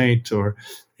hugging saint, or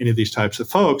any of these types of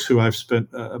folks who I've spent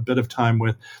a bit of time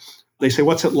with, they say,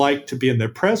 what's it like to be in their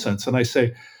presence? And I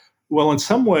say, well, in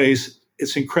some ways,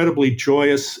 it's incredibly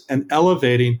joyous and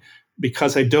elevating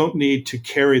because I don't need to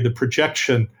carry the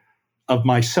projection of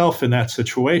myself in that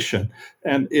situation.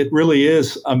 And it really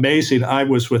is amazing. I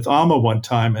was with Amma one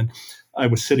time, and I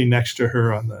was sitting next to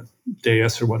her on the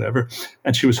dais or whatever,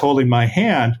 and she was holding my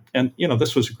hand. And,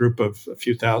 this was a group of a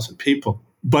few thousand people.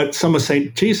 But someone was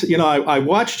saying, geez, I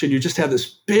watched you and you just had this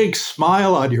big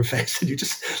smile on your face. And you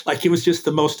just, like, it was just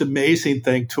the most amazing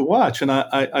thing to watch. And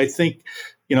I think,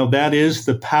 that is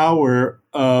the power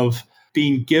of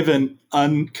being given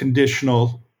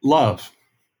unconditional love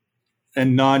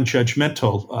and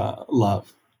non-judgmental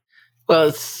love. Well,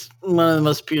 it's one of the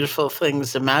most beautiful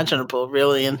things imaginable,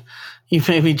 really. And you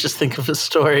made me just think of a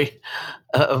story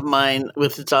of mine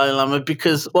with the Dalai Lama,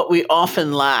 because what we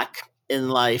often lack in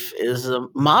life is a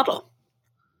model.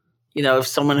 If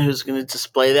someone who's going to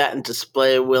display that and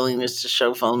display a willingness to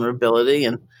show vulnerability.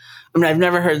 And I've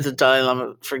never heard the Dalai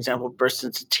Lama, for example, burst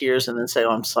into tears and then say,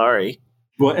 "Oh, I'm sorry."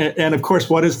 Well, and of course,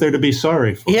 what is there to be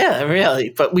sorry for? Yeah, really.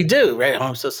 But we do, right? "Oh,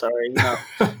 I'm so sorry."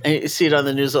 And you see it on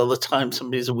the news all the time.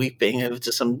 Somebody's weeping over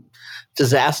some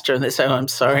disaster and they say, "Oh, I'm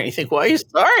sorry." And you think, why are you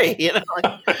sorry?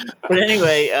 But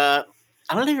anyway, I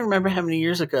don't even remember how many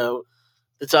years ago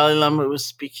the Dalai Lama was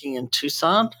speaking in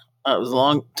Tucson. It was a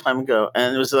long time ago,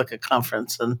 and it was like a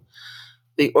conference. And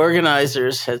the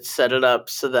organizers had set it up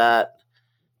so that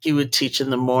he would teach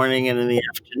in the morning and in the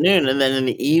afternoon. And then in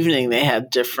the evening, they had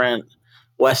different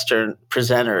Western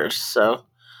presenters. So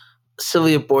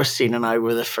Sylvia Boorstein and I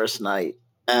were the first night.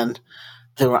 And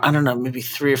there were, I don't know, maybe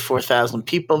 3,000 or 4,000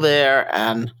 people there,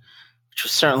 and which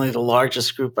was certainly the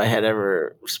largest group I had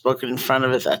ever spoken in front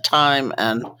of at that time.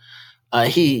 And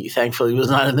he, thankfully,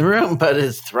 was not in the room, but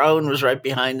his throne was right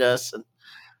behind us. And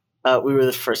we were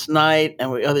the first night,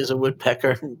 and there's a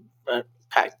woodpecker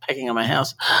pecking on my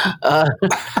house.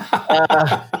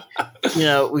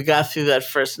 We got through that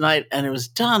first night, and it was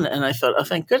done. And I thought, oh,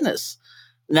 thank goodness.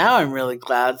 Now I'm really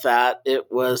glad that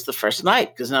it was the first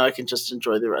night, because now I can just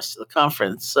enjoy the rest of the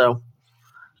conference. So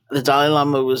the Dalai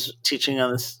Lama was teaching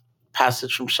on this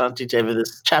passage from Shantideva,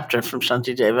 this chapter from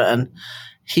Shantideva, and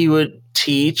he would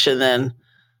teach, and then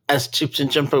as Thupten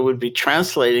Jinpa would be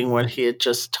translating what he had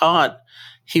just taught,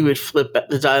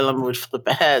 the Dalai Lama would flip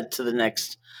ahead to the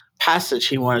next passage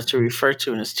he wanted to refer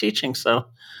to in his teaching. So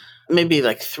maybe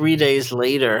like 3 days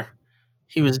later,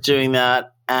 he was doing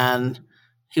that, and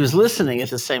he was listening at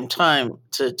the same time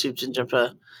to Thupten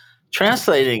Jinpa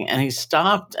translating, and he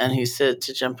stopped and he said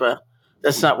to Jinpa,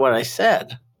 "That's not what I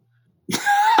said."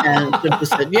 And Jinpa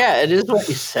said, "Yeah, it is what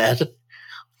you said."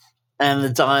 And the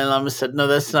Dalai Lama said, "No,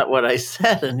 that's not what I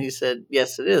said." And he said,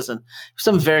 "Yes, it is." And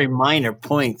some very minor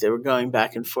point they were going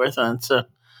back and forth on. So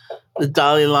the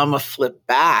Dalai Lama flipped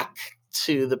back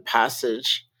to the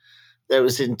passage that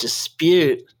was in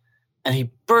dispute, and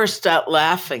he burst out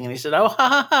laughing. And he said, "Oh, ha,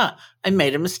 ha, ha, I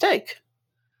made a mistake."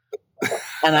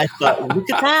 And I thought, look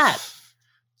at that.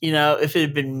 If it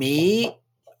had been me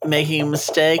making a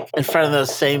mistake in front of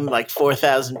those same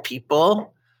 4,000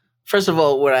 people, first of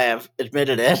all, would I have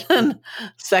admitted it? And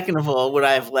second of all, would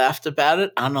I have laughed about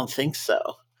it? I don't think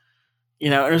so. It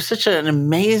was such an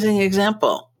amazing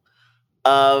example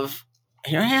of,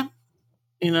 here I am,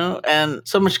 and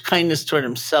so much kindness toward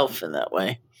himself in that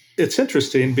way. It's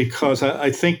interesting because I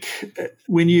think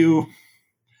when you,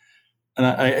 and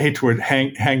I hate the word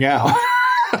hang out,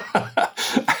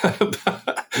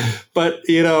 but,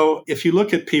 if you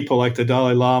look at people like the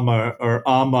Dalai Lama or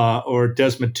Amma or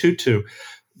Desmond Tutu,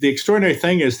 the extraordinary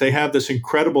thing is they have this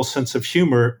incredible sense of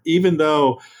humor, even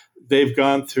though they've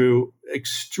gone through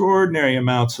extraordinary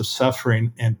amounts of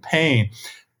suffering and pain.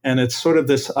 And it's sort of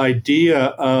this idea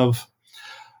of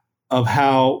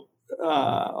how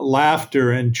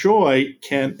laughter and joy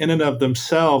can, in and of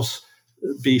themselves,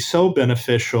 be so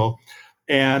beneficial.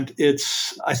 And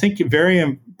it's, I think, very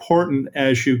important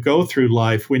as you go through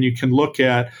life when you can look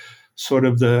at sort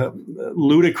of the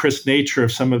ludicrous nature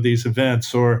of some of these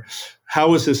events, or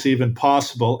how is this even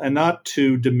possible, and not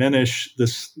to diminish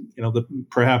this,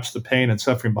 perhaps the pain and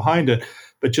suffering behind it,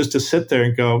 but just to sit there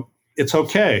and go, it's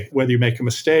okay, whether you make a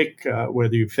mistake,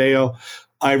 whether you fail.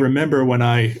 I remember when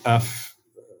I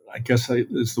guess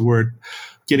is the word,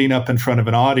 getting up in front of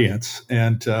an audience.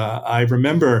 And I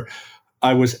remember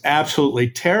I was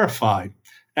absolutely terrified.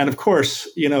 And of course,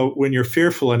 when you're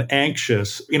fearful and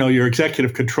anxious, your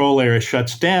executive control area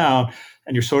shuts down,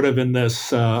 and you're sort of in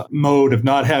this mode of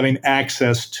not having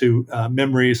access to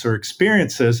memories or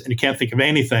experiences, and you can't think of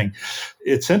anything.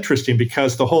 It's interesting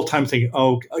because the whole time thinking,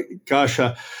 oh, gosh,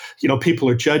 people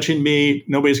are judging me.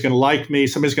 Nobody's going to like me.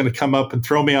 Somebody's going to come up and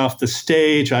throw me off the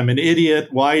stage. I'm an idiot.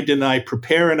 Why didn't I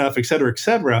prepare enough, et cetera, et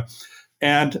cetera.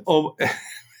 And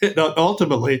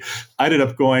ultimately, I ended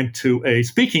up going to a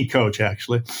speaking coach,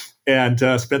 actually. and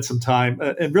spent some time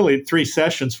and really 3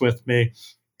 sessions with me.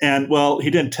 And well,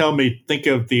 he didn't tell me think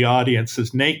of the audience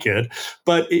as naked,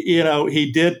 but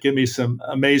he did give me some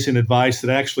amazing advice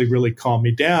that actually really calmed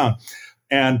me down.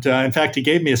 And in fact, he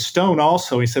gave me a stone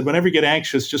also. He said, whenever you get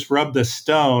anxious, just rub this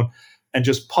stone and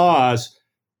just pause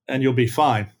and you'll be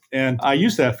fine. And I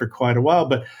used that for quite a while.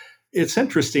 But it's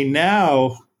interesting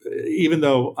now, even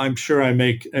though I'm sure I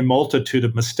make a multitude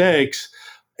of mistakes,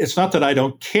 it's not that I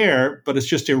don't care, but it's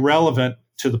just irrelevant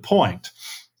to the point.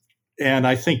 And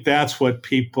I think that's what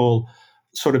people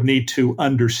sort of need to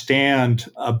understand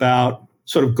about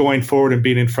sort of going forward and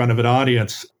being in front of an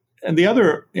audience. And the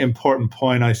other important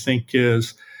point, I think,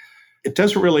 is it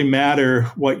doesn't really matter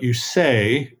what you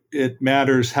say. It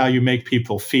matters how you make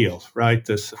people feel, right?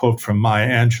 This quote from Maya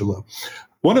Angelou.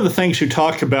 One of the things you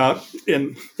talk about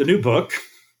in the new book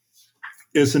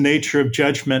is the nature of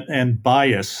judgment and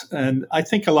bias. And I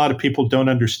think a lot of people don't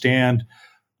understand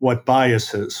what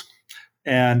bias is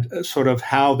and sort of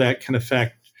how that can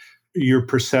affect your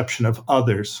perception of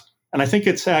others. And I think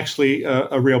it's actually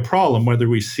a real problem, whether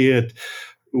we see it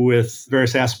with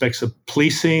various aspects of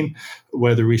policing,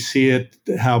 whether we see it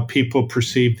how people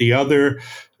perceive the other.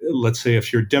 Let's say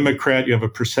if you're a Democrat, you have a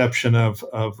perception of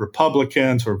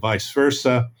Republicans or vice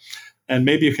versa. And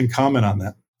maybe you can comment on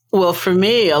that. Well, for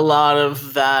me, a lot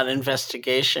of that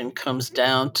investigation comes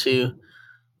down to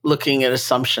looking at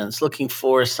assumptions, looking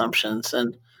for assumptions.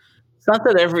 And it's not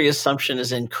that every assumption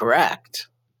is incorrect,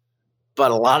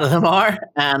 but a lot of them are,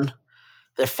 and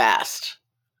they're fast.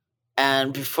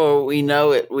 And before we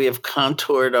know it, we have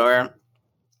contoured our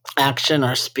action,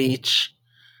 our speech,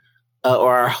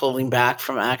 or our holding back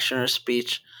from action or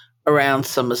speech around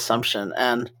some assumption.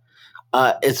 And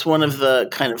it's one of the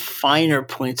kind of finer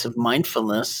points of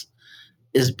mindfulness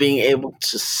is being able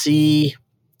to see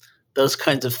those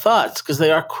kinds of thoughts, because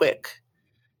they are quick,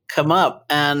 come up,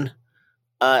 and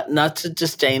not to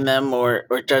disdain them or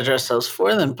judge ourselves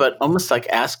for them, but almost like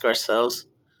ask ourselves,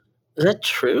 is that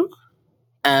true?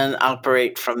 And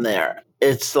operate from there.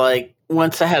 It's like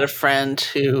once I had a friend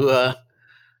who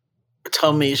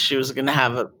told me she was going to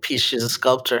have a piece, she's a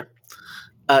sculptor,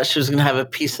 she was going to have a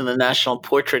piece in the National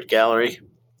Portrait Gallery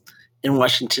in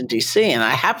Washington, D.C., and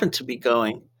I happened to be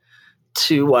going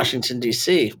to Washington,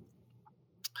 D.C.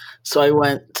 So I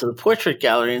went to the Portrait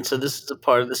Gallery, and so this is a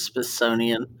part of the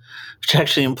Smithsonian, which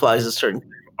actually implies a certain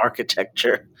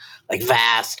architecture, like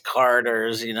vast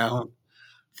corridors,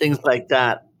 things like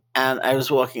that. And I was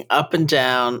walking up and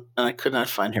down, and I could not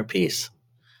find her piece.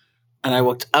 And I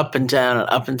walked up and down and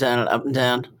up and down and up and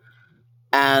down.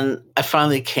 And I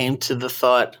finally came to the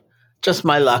thought, just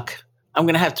my luck. I'm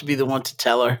going to have to be the one to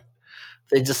tell her.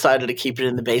 They decided to keep it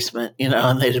in the basement,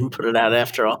 and they didn't put it out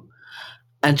after all.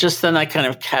 And just then I kind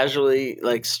of casually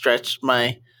stretched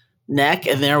my neck,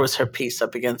 and there was her piece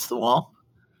up against the wall.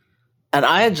 And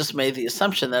I had just made the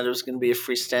assumption that it was going to be a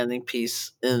freestanding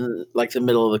piece in the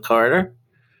middle of the corridor.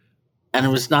 And it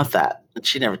was not that. And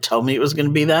she never told me it was going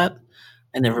to be that.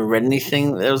 I never read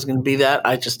anything that was going to be that.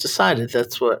 I just decided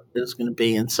that's what it was going to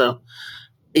be. And so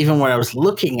even what I was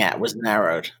looking at was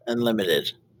narrowed and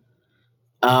limited.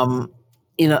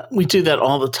 We do that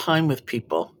all the time with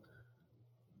people.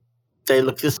 They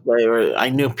look this way, or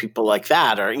I knew people like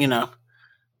that, or,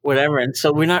 whatever. And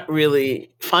so we're not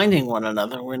really finding one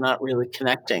another. We're not really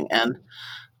connecting. And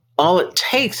all it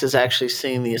takes is actually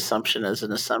seeing the assumption as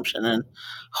an assumption and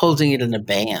holding it in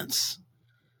abeyance.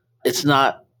 It's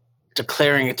not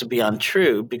declaring it to be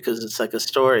untrue because it's like a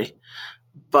story,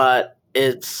 but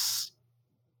it's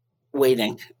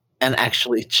waiting and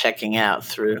actually checking out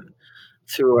through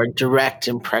our direct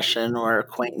impression or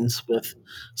acquaintance with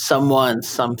someone,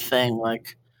 something,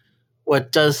 like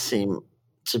what does seem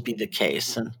to be the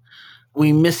case. And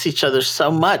we miss each other so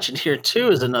much. And here too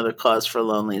is another cause for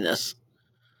loneliness,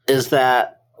 is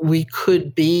that we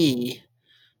could be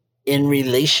in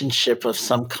relationship of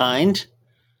some kind,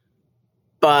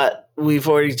 but we've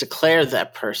already declared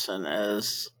that person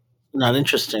as not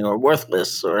interesting or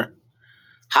worthless or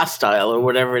hostile or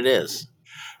whatever it is.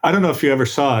 I don't know if you ever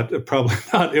saw it, probably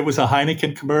not. It was a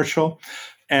Heineken commercial.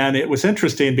 And it was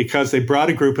interesting because they brought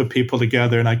a group of people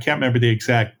together, and I can't remember the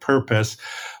exact purpose,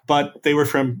 but they were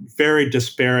from very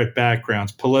disparate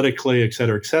backgrounds, politically, et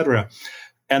cetera, et cetera.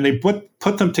 And they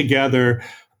put them together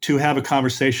to have a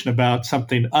conversation about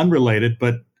something unrelated,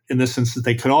 but in this instance,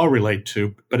 they could all relate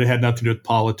to, but it had nothing to do with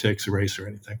politics or race or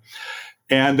anything.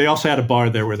 And they also had a bar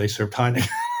there where they served Heineken.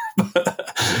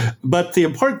 But the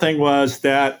important thing was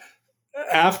that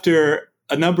after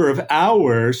a number of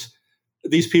hours,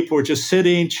 these people were just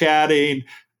sitting, chatting,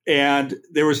 and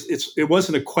it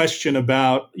wasn't a question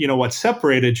about, what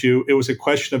separated you. It was a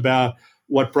question about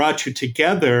what brought you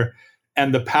together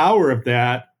and the power of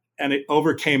that. And it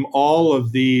overcame all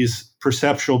of these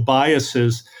perceptual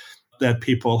biases that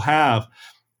people have.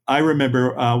 I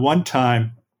remember one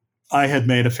time I had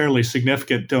made a fairly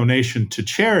significant donation to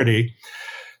charity,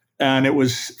 and it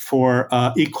was for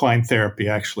equine therapy,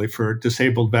 actually, for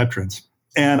disabled veterans.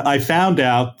 And I found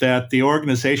out that the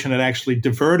organization had actually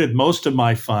diverted most of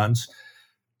my funds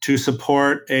to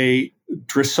support a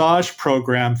dressage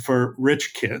program for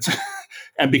rich kids.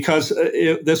 And because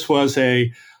this was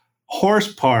a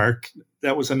horse park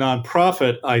that was a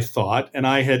nonprofit, I thought, and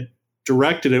I had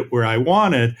directed it where I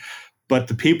wanted, but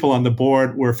the people on the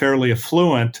board were fairly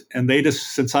affluent, and they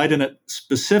just, since I didn't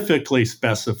specifically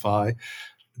specify,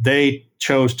 they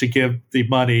chose to give the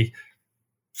money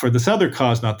for this other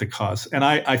cause, not the cause. And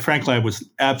I frankly, I was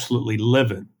absolutely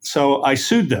livid. So I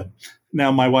sued them.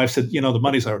 Now, my wife said, the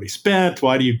money's already spent.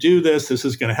 Why do you do this? This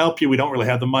is going to help you. We don't really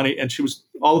have the money. And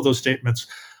all of those statements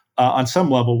on some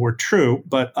level were true,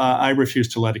 but I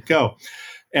refused to let it go.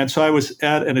 And so I was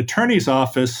at an attorney's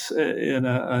office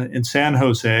in San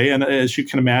Jose. And as you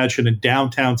can imagine, in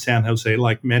downtown San Jose,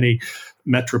 like many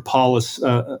metropolises,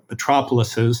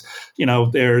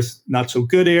 there's not so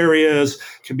good areas,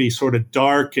 can be sort of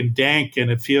dark and dank,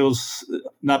 and it feels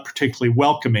not particularly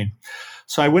welcoming.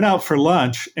 So I went out for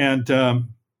lunch, and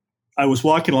I was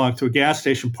walking along to a gas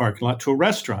station parking lot to a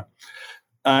restaurant.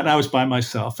 And I was by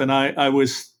myself, and I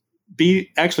was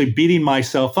actually beating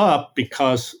myself up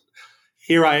because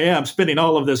here I am spending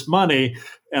all of this money,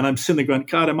 and I'm sitting there going,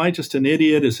 God, am I just an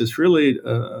idiot? Is this really,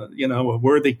 a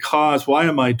worthy cause? Why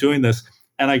am I doing this?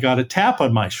 And I got a tap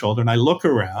on my shoulder, and I look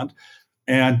around,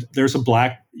 and there's a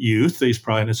black youth. He's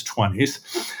probably in his 20s.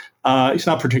 He's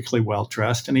not particularly well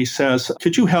dressed. And he says,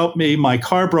 could you help me? My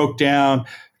car broke down,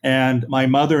 and my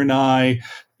mother and I,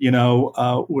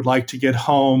 would like to get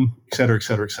home, et cetera, et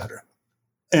cetera, et cetera.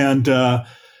 And,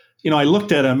 I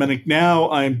looked at him, and now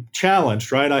I'm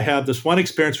challenged, right? I have this one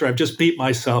experience where I've just beat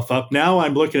myself up. Now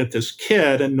I'm looking at this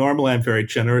kid, and normally I'm very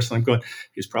generous, and I'm going,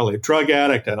 he's probably a drug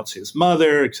addict. I don't see his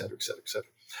mother, et cetera, et cetera, et cetera.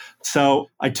 So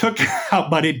I took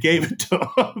out money and gave it to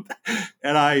him.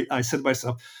 And I said to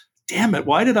myself, damn it,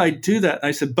 why did I do that? And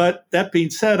I said, but that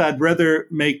being said, I'd rather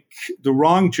make the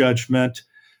wrong judgment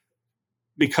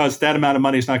because that amount of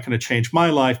money is not going to change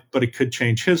my life, but it could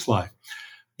change his life.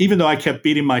 Even though I kept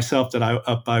beating myself that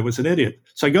I was an idiot.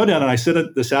 So I go down and I sit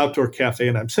at this outdoor cafe,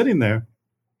 and I'm sitting there.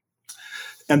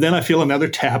 And then I feel another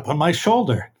tap on my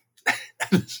shoulder.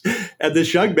 And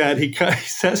this young man, he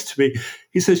says to me,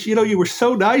 he says, you were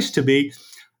so nice to me.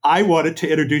 I wanted to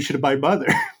introduce you to my mother.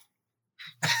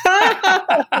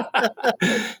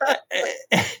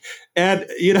 And,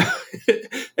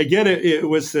 again, it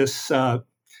was this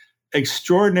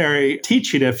extraordinary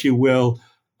teaching, if you will,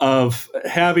 of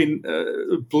having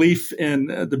belief in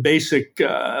the basic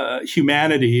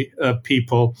humanity of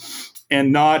people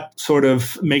and not sort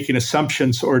of making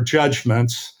assumptions or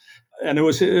judgments. And it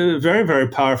was a very, very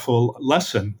powerful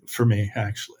lesson for me,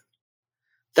 actually.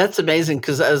 That's amazing,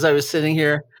 because as I was sitting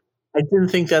here, I didn't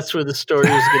think that's where the story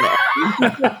was going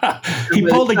to end. He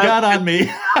pulled a gun on me.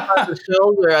 On the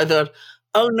shoulder, I thought,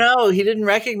 oh no, he didn't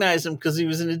recognize him because he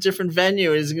was in a different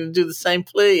venue and he's going to do the same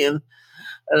plea. And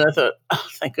I thought, oh,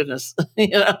 thank goodness.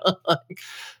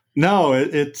 No,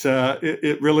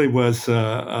 it really was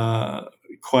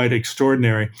quite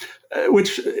extraordinary,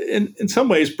 which in some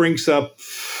ways brings up,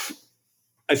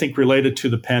 I think, related to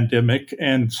the pandemic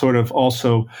and sort of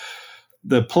also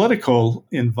the political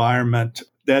environment,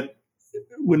 that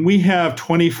when we have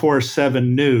 24/7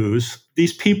 news,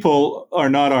 these people are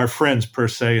not our friends per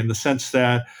se, in the sense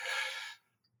that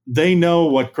they know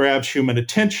what grabs human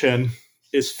attention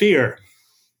is fear.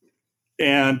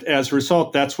 And as a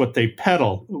result, that's what they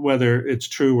peddle, whether it's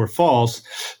true or false.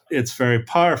 It's very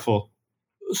powerful.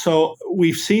 So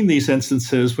we've seen these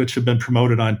instances which have been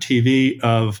promoted on TV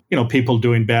of, people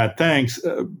doing bad things.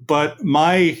 But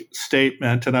my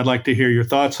statement, and I'd like to hear your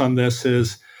thoughts on this,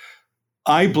 is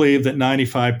I believe that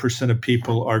 95% of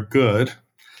people are good,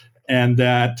 and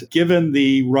that given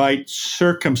the right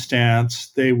circumstance,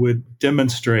 they would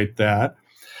demonstrate that.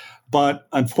 But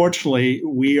unfortunately,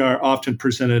 we are often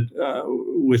presented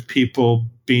with people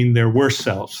being their worst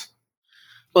selves.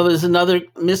 Well, there's another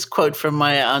misquote from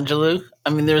Maya Angelou.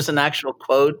 I mean, there's an actual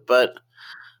quote, but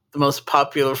the most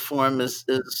popular form is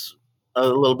a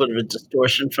little bit of a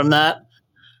distortion from that.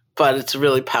 But it's a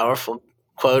really powerful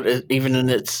quote, even in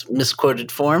its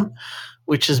misquoted form,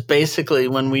 which is basically,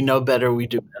 when we know better, we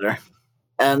do better.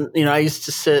 And, I used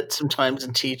to sit sometimes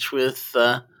and teach with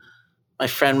my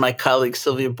friend, my colleague,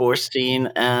 Sylvia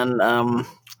Boorstein, and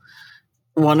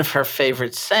one of her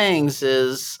favorite sayings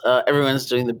is, everyone's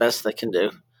doing the best they can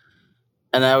do.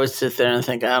 And I would sit there and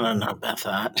think, I don't know about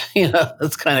that.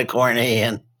 It's kind of corny,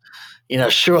 and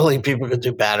surely people could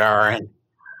do better.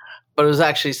 But it was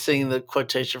actually seeing the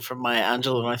quotation from Maya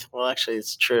Angelou, and I thought, well, actually,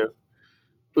 it's true.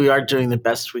 We are doing the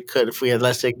best we could. If we had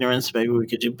less ignorance, maybe we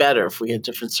could do better. If we had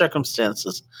different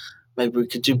circumstances, maybe we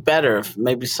could do better. If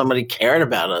maybe somebody cared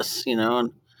about us, and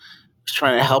was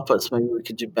trying to help us, maybe we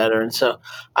could do better. And so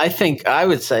I think I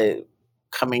would say,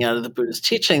 coming out of the Buddhist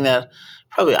teaching, that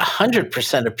probably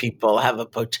 100% of people have a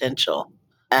potential,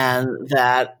 and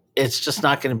that it's just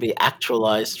not going to be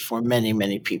actualized for many,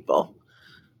 many people.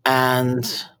 And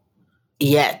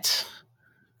yet,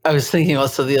 I was thinking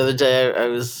also the other day, I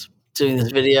was doing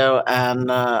this video, and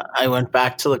I went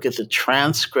back to look at the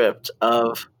transcript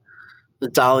of the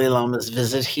Dalai Lama's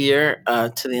visit here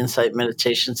to the Insight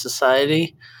Meditation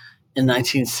Society in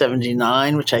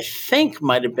 1979, which I think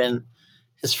might have been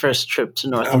his first trip to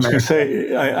North America. I was going to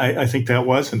say, I think that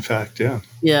was, in fact, yeah.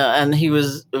 Yeah, and he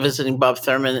was visiting Bob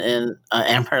Thurman in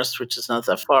Amherst, which is not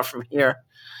that far from here,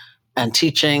 and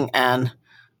teaching. And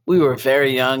we were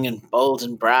very young and bold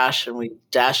and brash, and we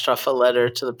dashed off a letter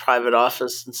to the private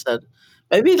office and said,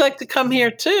 maybe he'd like to come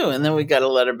here too. And then we got a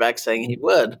letter back saying he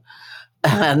would.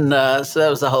 And so that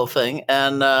was the whole thing.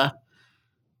 And,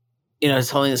 His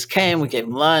Holiness came, we gave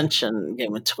him lunch and gave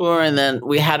him a tour. And then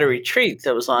we had a retreat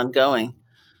that was ongoing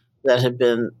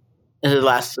it had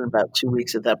lasted about 2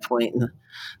 weeks at that point. And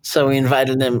so we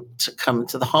invited him to come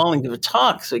to the hall and give a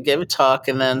talk. So he gave a talk,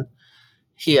 and then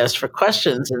he asked for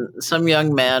questions. And some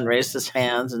young man raised his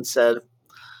hands and said,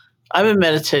 I've been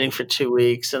meditating for 2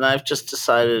 weeks, and I've just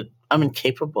decided I'm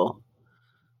incapable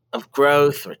of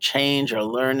growth or change or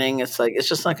learning. It's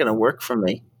just not going to work for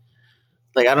me.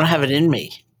 Like, I don't have it in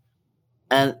me.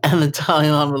 And the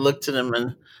Dalai Lama looked at him, and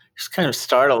he was kind of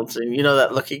startled. And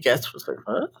that look he gets was like,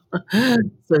 huh?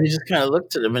 So he just kind of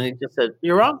looked at him, and he just said,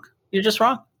 you're wrong. You're just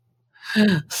wrong.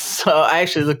 So I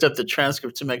actually looked up the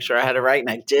transcript to make sure I had it right, and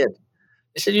I did.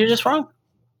 He said, you're just wrong.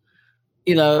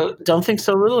 Don't think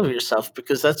so little of yourself,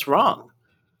 because that's wrong.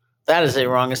 That is a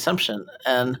wrong assumption.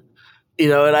 And,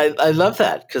 and I love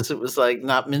that, because it was like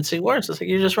not mincing words. It's like,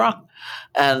 you're just wrong.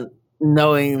 And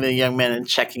knowing the young man and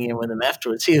checking in with him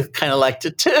afterwards, he kind of liked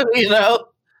it too,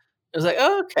 It was like,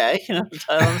 oh, okay.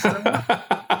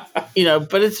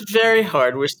 But it's very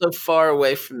hard. We're so far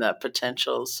away from that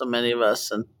potential, so many of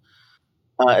us, and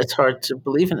it's hard to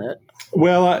believe in it.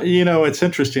 Well, it's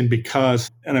interesting because,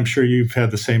 and I'm sure you've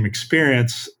had the same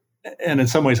experience, and in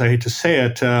some ways, I hate to say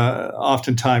it,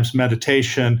 oftentimes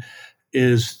meditation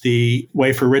is the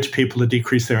way for rich people to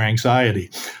decrease their anxiety.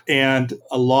 And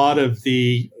a lot of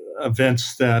the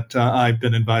events that I've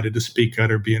been invited to speak at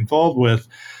or be involved with,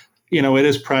 it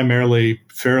is primarily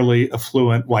fairly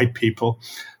affluent white people.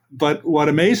 But what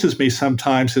amazes me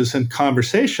sometimes is in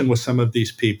conversation with some of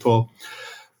these people,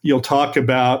 you'll talk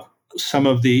about some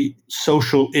of the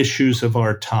social issues of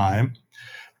our time,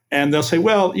 and they'll say,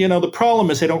 well, the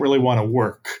problem is they don't really want to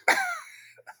work.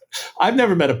 I've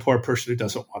never met a poor person who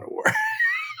doesn't want to work.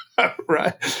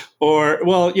 Right. Or,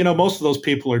 well, most of those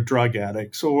people are drug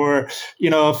addicts. Or,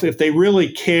 if they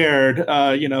really cared,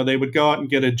 they would go out and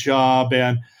get a job.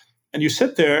 And you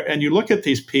sit there and you look at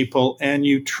these people and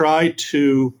you try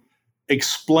to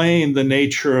explain the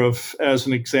nature of, as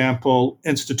an example,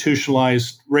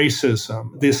 institutionalized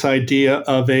racism, this idea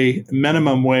of a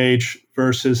minimum wage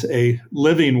versus a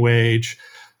living wage.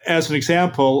 As an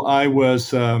example, I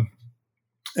was, and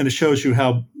it shows you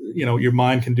how, your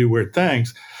mind can do weird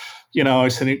things. I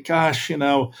said, gosh,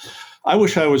 I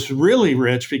wish I was really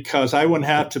rich, because I wouldn't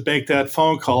have to make that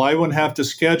phone call. I wouldn't have to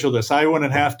schedule this. I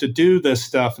wouldn't have to do this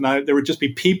stuff. And there would just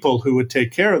be people who would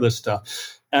take care of this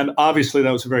stuff. And obviously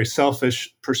that was a very selfish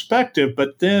perspective.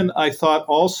 But then I thought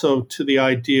also to the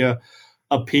idea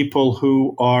of people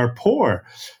who are poor.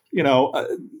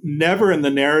 Never in the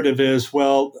narrative is,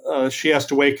 well, she has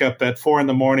to wake up at 4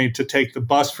 a.m. to take the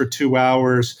bus for 2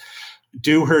 hours,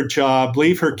 do her job,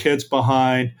 leave her kids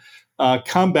behind,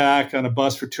 come back on a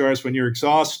bus for 2 hours when you're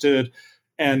exhausted,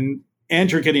 and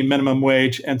you're getting minimum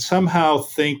wage, and somehow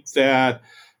think that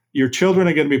your children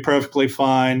are going to be perfectly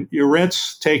fine, your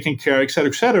rent's taken care of,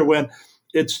 et cetera, when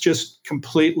it's just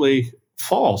completely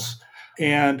false.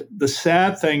 And the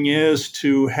sad thing is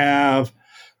to have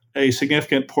a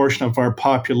significant portion of our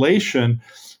population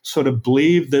sort of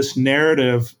believe this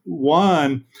narrative,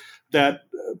 one, that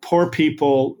poor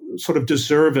people sort of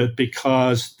deserve it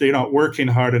because they're not working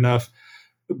hard enough.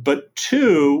 But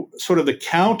two, sort of the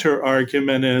counter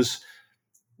argument is,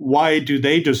 why do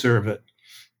they deserve it?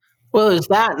 Well, there's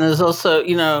that. And there's also,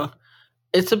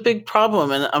 it's a big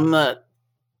problem. And I'm not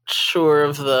sure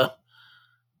of the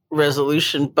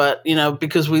resolution, but,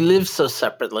 because we live so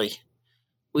separately.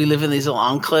 We live in these little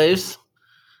enclaves.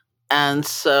 And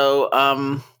so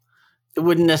it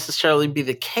wouldn't necessarily be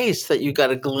the case that you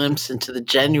got a glimpse into the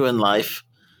genuine life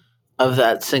of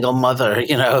that single mother,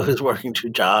 who's working 2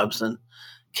 jobs and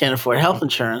can't afford health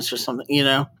insurance or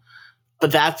something.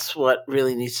 But that's what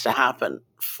really needs to happen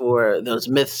for those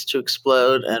myths to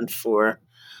explode and for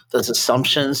those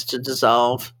assumptions to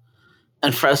dissolve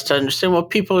and for us to understand, well,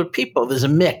 people are people. There's a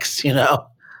mix,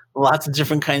 lots of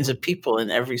different kinds of people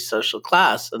in every social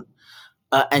class.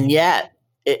 And yet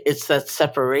it's that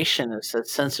separation. It's that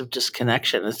sense of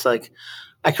disconnection. It's like,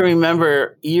 I can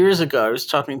remember years ago, I was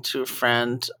talking to a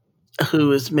friend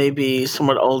who is maybe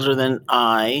somewhat older than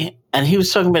I, and he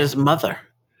was talking about his mother.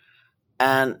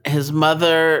 And his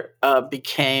mother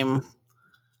became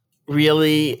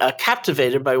really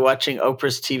captivated by watching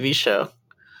Oprah's TV show.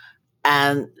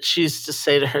 And she used to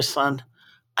say to her son,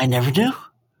 I never knew.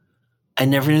 I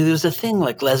never knew there was a thing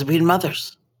like lesbian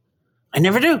mothers. I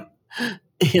never knew,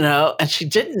 and she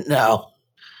didn't know.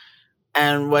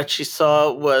 And what she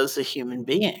saw was a human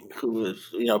being who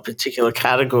was, a particular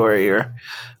category or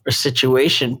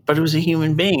situation, but it was a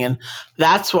human being. And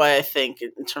that's why I think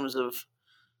in terms of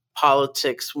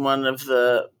politics, one of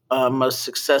the most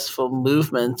successful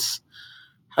movements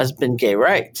has been gay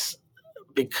rights,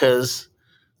 because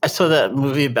I saw that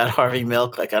movie about Harvey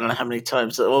Milk, like I don't know how many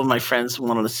times. All of my friends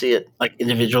wanted to see it like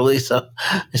individually, so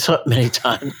I saw it many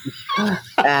times.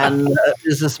 And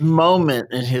there's this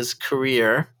moment in his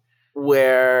career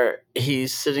where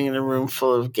he's sitting in a room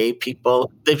full of gay people.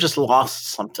 They've just lost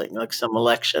something, like some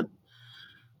election.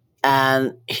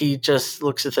 And he just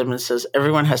looks at them and says,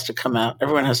 everyone has to come out.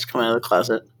 Everyone has to come out of the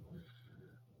closet.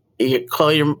 You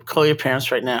call your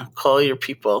parents right now. Call your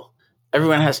people.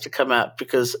 Everyone has to come out,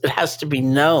 because it has to be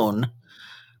known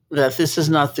that this is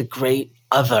not the great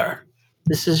other.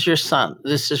 This is your son.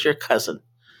 This is your cousin.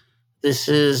 This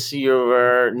is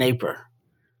your neighbor.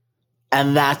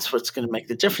 And that's what's going to make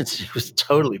the difference. He was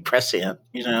totally prescient,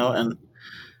 and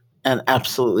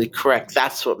absolutely correct.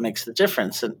 That's what makes the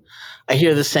difference. And I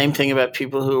hear the same thing about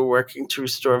people who are working to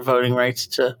restore voting rights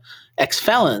to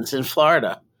ex-felons in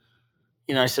Florida.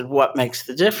 I said, what makes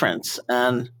the difference?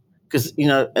 And because,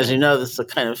 as you know, this is the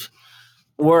kind of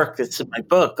work that's in my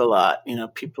book a lot,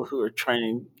 people who are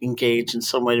trying to engage in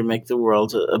some way to make the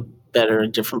world a better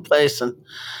and different place.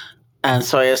 And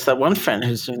so I asked that one friend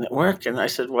who's doing that work, and I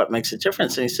said, what makes a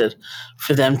difference? And he said,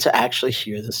 for them to actually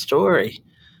hear the story.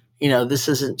 This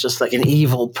isn't just like an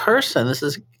evil person. This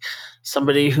is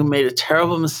somebody who made a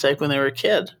terrible mistake when they were a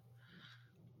kid.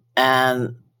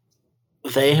 And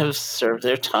they have served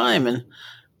their time.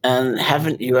 And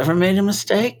haven't you ever made a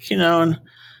mistake? And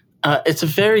it's a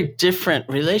very different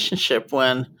relationship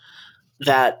when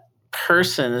that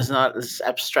person is not this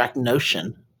abstract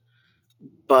notion,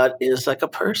 but is like a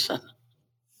person.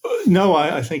 No,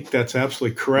 I think that's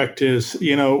absolutely correct.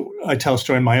 I tell a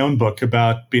story in my own book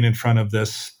about being in front of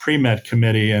this pre-med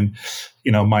committee, and,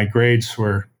 my grades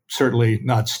were certainly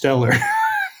not stellar.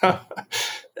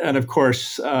 And of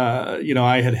course,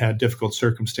 I had difficult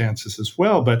circumstances as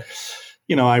well, but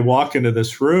I walk into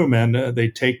this room and they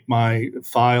take my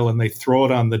file and they throw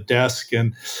it on the desk,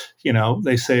 and,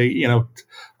 they say,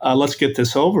 let's get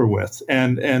this over with.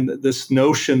 And this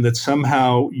notion that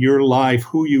somehow your life,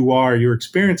 who you are, your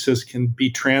experiences can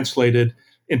be translated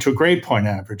into a grade point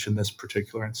average in this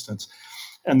particular instance.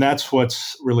 And that's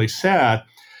what's really sad.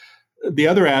 The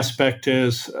other aspect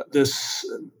is this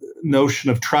notion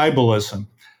of tribalism.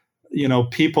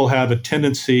 People have a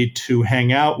tendency to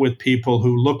hang out with people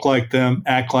who look like them,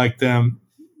 act like them,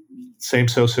 same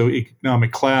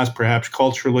socioeconomic class, perhaps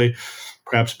culturally,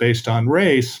 perhaps based on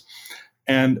race.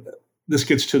 And this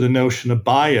gets to the notion of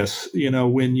bias.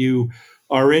 When you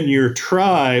are in your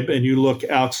tribe and you look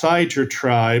outside your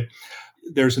tribe,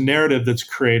 there's a narrative that's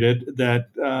created that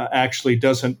actually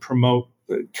doesn't promote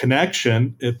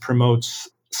connection. It promotes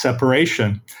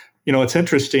separation. It's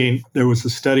interesting. There was a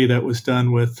study that was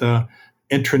done with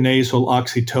intranasal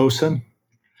oxytocin,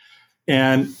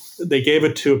 and they gave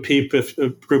it to a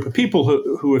group of people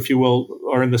who, if you will,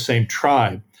 are in the same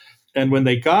tribe. And when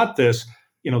they got this,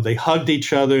 they hugged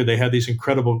each other. They had these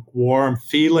incredible warm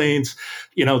feelings.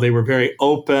 They were very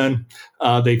open.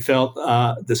 They felt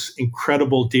this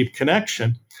incredible deep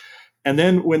connection. And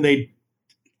then when they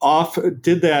gave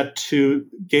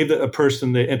a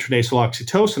person the intranasal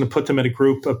oxytocin and put them in a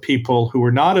group of people who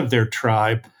were not of their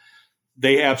tribe,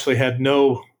 they absolutely had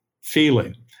no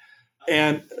feeling.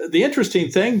 And the interesting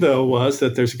thing, though, was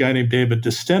that there's a guy named David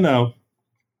Desteno,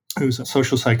 who's a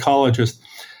social psychologist,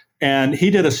 and he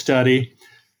did a study,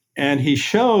 and he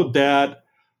showed that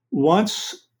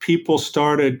once people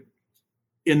started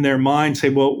in their mind say,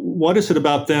 well, what is it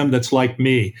about them that's like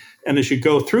me? And as you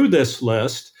go through this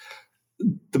list,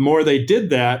 the more they did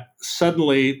that,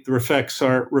 suddenly the effects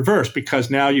are reversed because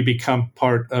now you become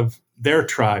part of their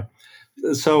tribe.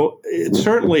 So it's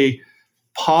certainly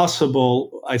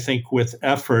possible, I think, with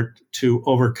effort to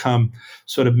overcome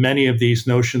sort of many of these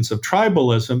notions of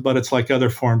tribalism, but it's like other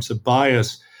forms of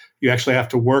bias. You actually have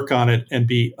to work on it and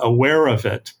be aware of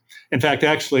it. In fact,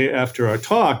 actually, after our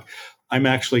talk, I'm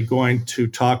actually going to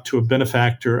talk to a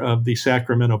benefactor of the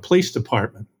Sacramento Police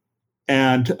Department.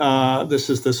 And this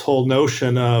is this whole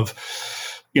notion of,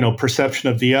 perception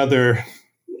of the other,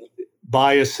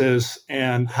 biases,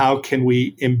 and how can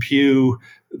we imbue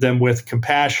them with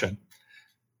compassion?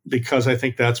 Because I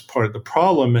think that's part of the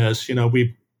problem is,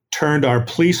 we've turned our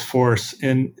police force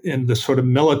in the sort of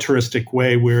militaristic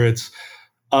way where it's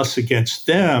us against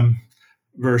them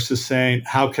versus saying,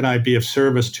 how can I be of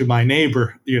service to my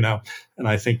neighbor? And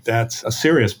I think that's a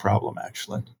serious problem,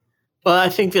 actually. Well, I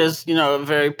think there's, a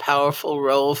very powerful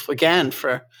role, for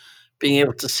being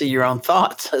able to see your own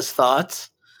thoughts as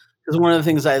thoughts. Because one of the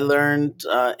things I learned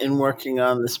in working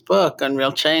on this book,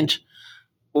 Unreal Change,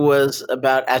 was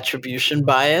about attribution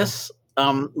bias,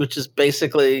 which is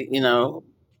basically,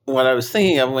 what I was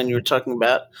thinking of when you were talking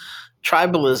about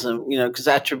tribalism, because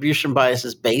attribution bias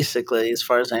is basically, as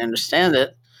far as I understand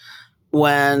it,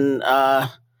 when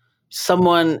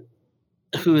someone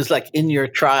who is like in your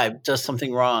tribe does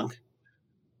something wrong,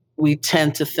 we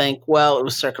tend to think, well, it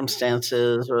was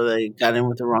circumstances or they got in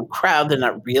with the wrong crowd. They're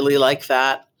not really like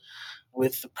that.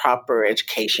 With the proper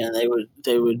education,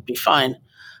 they would be fine.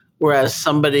 Whereas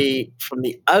somebody from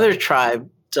the other tribe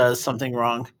does something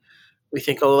wrong, we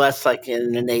think, oh, that's like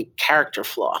an innate character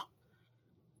flaw.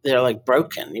 They're like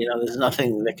broken. There's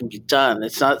nothing that can be done.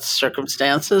 It's not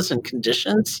circumstances and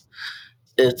conditions.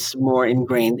 It's more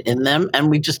ingrained in them. And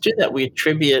we just do that. We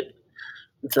attribute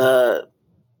the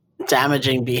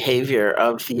damaging behavior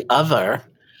of the other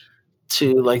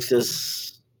to like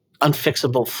this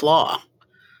unfixable flaw.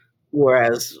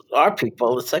 Whereas our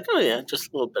people, it's like, oh yeah, just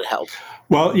a little bit of help.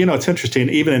 Well, it's interesting.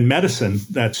 Even in medicine,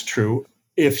 that's true.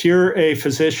 If you're a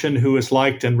physician who is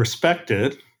liked and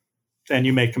respected, and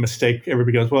you make a mistake,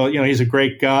 everybody goes, well, he's a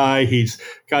great guy. He's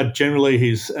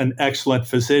an excellent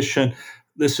physician.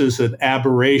 This is an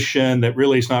aberration that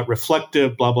really is not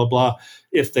reflective, blah, blah, blah.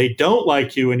 If they don't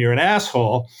like you and you're an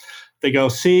asshole, they go,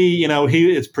 see,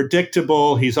 it's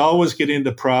predictable. He's always getting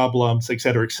into problems, et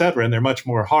cetera, and they're much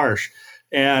more harsh.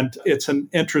 And it's an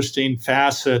interesting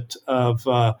facet of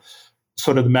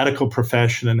sort of the medical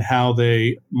profession and how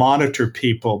they monitor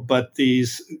people. But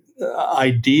these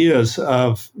ideas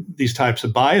of these types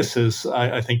of biases,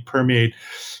 I think, permeate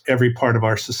every part of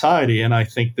our society. And I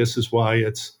think this is why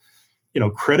it's,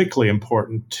 critically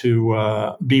important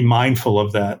to be mindful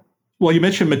of that. Well, you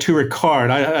mentioned Matthieu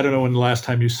Ricard. I don't know when the last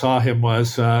time you saw him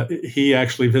was. He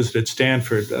actually visited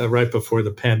Stanford right before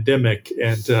the pandemic,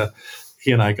 and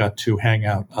he and I got to hang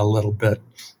out a little bit.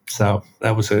 So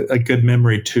that was a good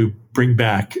memory to bring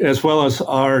back, as well as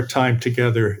our time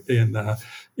together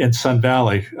in Sun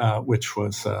Valley, which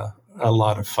was a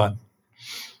lot of fun.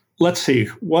 Let's see,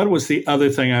 what was the other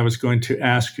thing I was going to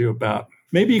ask you about?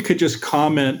 Maybe you could just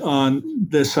comment on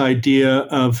this idea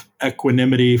of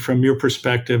equanimity from your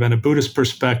perspective and a Buddhist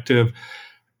perspective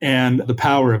and the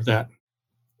power of that.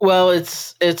 Well,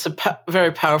 it's a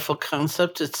very powerful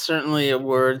concept. It's certainly a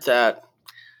word that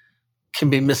can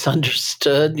be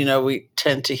misunderstood. We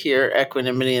tend to hear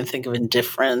equanimity and think of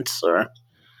indifference or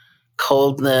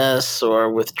coldness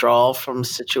or withdrawal from a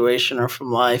situation or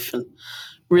from life. And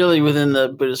really within the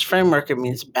Buddhist framework, it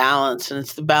means balance. And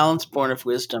it's the balance born of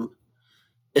wisdom.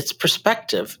 It's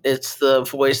perspective. It's the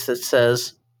voice that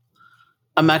says,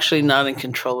 I'm actually not in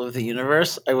control of the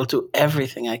universe. I will do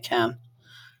everything I can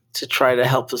to try to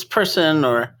help this person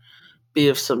or be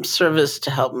of some service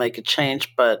to help make a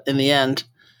change. But in the end,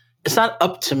 it's not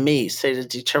up to me, say, to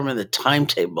determine the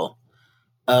timetable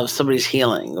of somebody's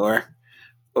healing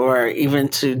or even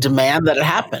to demand that it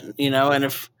happen, And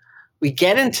if we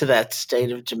get into that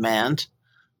state of demand,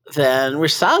 then we're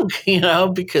sunk,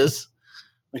 because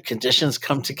when conditions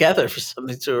come together for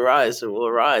something to arise, it will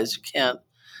arise. You can't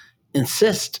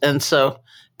insist. And so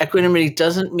equanimity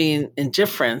doesn't mean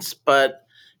indifference, but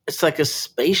it's like a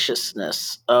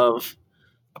spaciousness of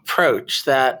approach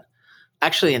that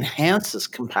actually enhances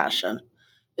compassion.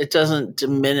 It doesn't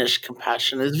diminish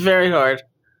compassion. It's very hard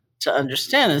to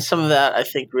understand. And some of that, I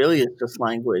think, really is just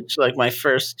language. Like my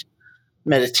first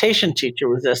meditation teacher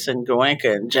was S.N.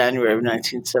 Goenka in January of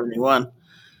 1971.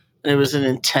 And it was an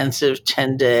intensive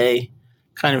 10-day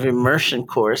kind of immersion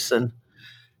course. And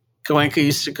Goenka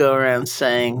used to go around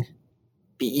saying,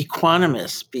 be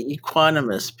equanimous, be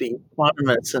equanimous, be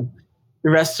equanimous. And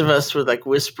the rest of us would like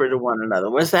whisper to one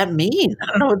another, what does that mean? I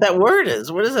don't know what that word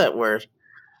is. What is that word?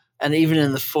 And even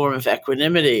in the form of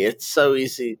equanimity, it's so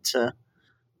easy to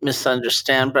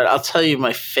misunderstand. But I'll tell you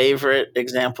my favorite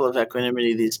example of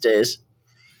equanimity these days,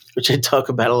 which I talk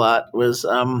about a lot, was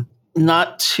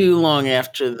not too long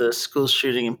after the school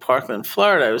shooting in Parkland,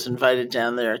 Florida. I was invited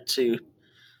down there to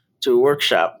a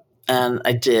workshop, and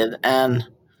I did. And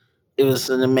it was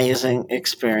an amazing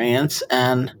experience.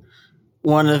 And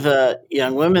one of the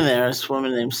young women there, this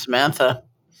woman named Samantha,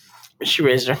 she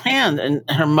raised her hand, and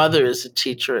her mother is a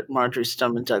teacher at Marjory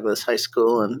Stoneman Douglas High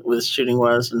School, and where the shooting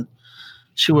was, and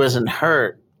she wasn't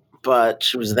hurt, but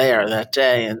she was there that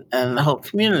day, and the whole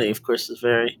community, of course, is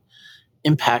very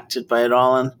impacted by it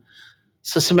all. And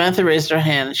so Samantha raised her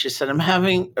hand, and she said, I'm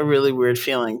having a really weird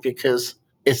feeling because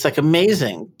it's like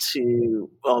amazing to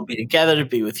all be together, to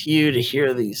be with you, to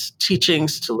hear these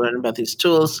teachings, to learn about these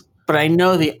tools. But I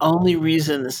know the only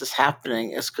reason this is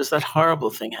happening is because that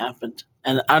horrible thing happened.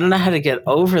 And I don't know how to get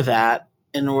over that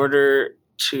in order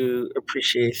to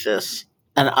appreciate this.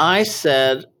 And I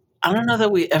said, I don't know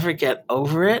that we ever get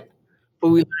over it, but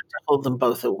we learn to hold them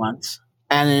both at once.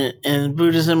 And in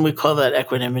Buddhism, we call that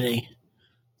equanimity,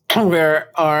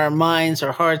 where our minds,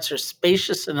 our hearts are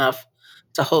spacious enough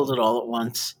to hold it all at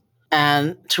once.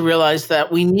 And to realize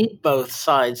that we need both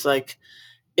sides. Like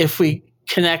if we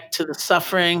connect to the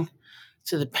suffering,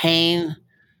 to the pain,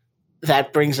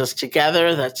 that brings us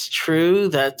together. That's true.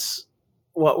 That's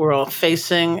what we're all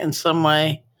facing in some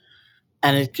way.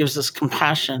 And it gives us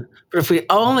compassion. But if we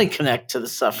only connect to the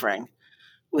suffering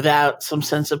without some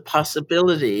sense of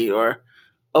possibility or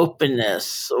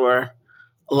openness or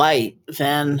light,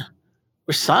 then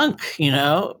we're sunk,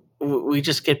 We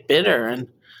just get bitter and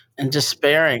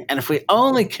despairing. And if we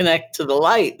only connect to the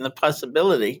light and the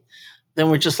possibility, then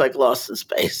we're just like lost in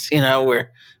space. We're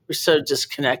so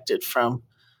disconnected from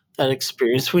that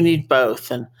experience. We need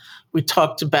both. And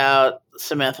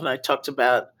Samantha and I talked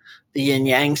about the yin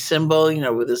yang symbol,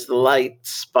 where there's the light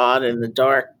spot in the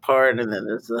dark part, and then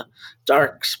there's the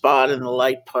dark spot in the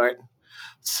light part.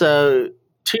 So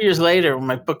 2 years later, when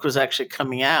my book was actually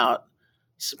coming out,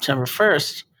 September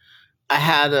 1st, I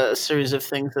had a series of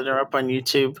things that are up on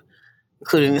YouTube,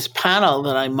 including this panel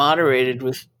that I moderated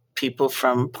with people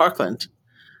from Parkland.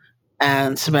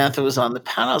 And Samantha was on the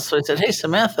panel. So I said, hey,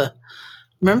 Samantha,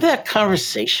 remember that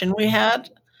conversation we had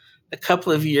a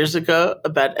couple of years ago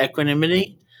about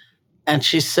equanimity? And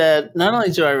she said, not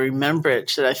only do I remember it,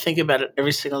 she said, I think about it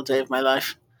every single day of my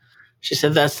life. She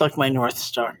said, that's like my North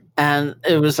Star. And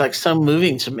it was like so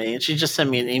moving to me. And she just sent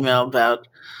me an email about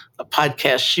a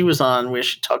podcast she was on where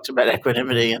she talked about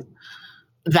equanimity. And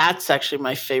that's actually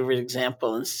my favorite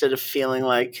example. Instead of feeling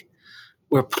like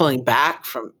we're pulling back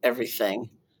from everything,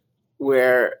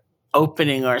 we're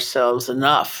opening ourselves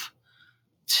enough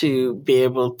to be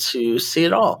able to see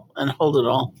it all and hold it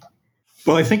all.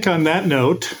 Well, I think on that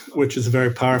note, which is a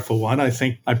very powerful one, I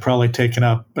think I've probably taken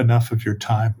up enough of your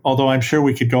time, although I'm sure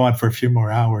we could go on for a few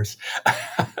more hours.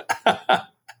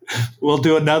 We'll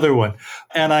do another one.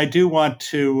 And I do want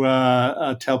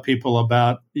to tell people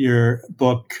about your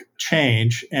book,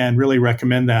 Change, and really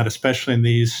recommend that, especially in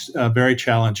these very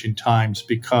challenging times,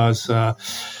 because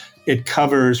it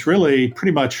covers really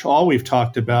pretty much all we've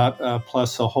talked about,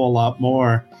 plus a whole lot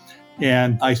more.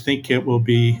 And I think it will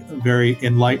be very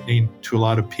enlightening to a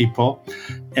lot of people.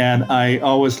 And I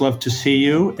always love to see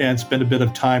you and spend a bit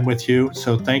of time with you.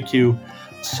 So thank you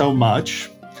so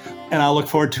much. And I'll look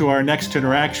forward to our next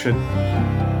interaction.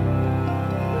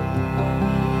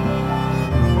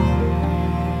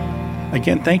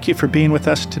 Again, thank you for being with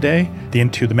us today. The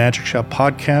Into the Magic Shop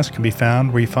podcast can be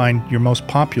found where you find your most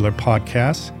popular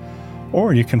podcasts,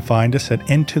 or you can find us at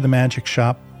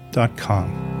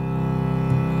intothemagicshop.com.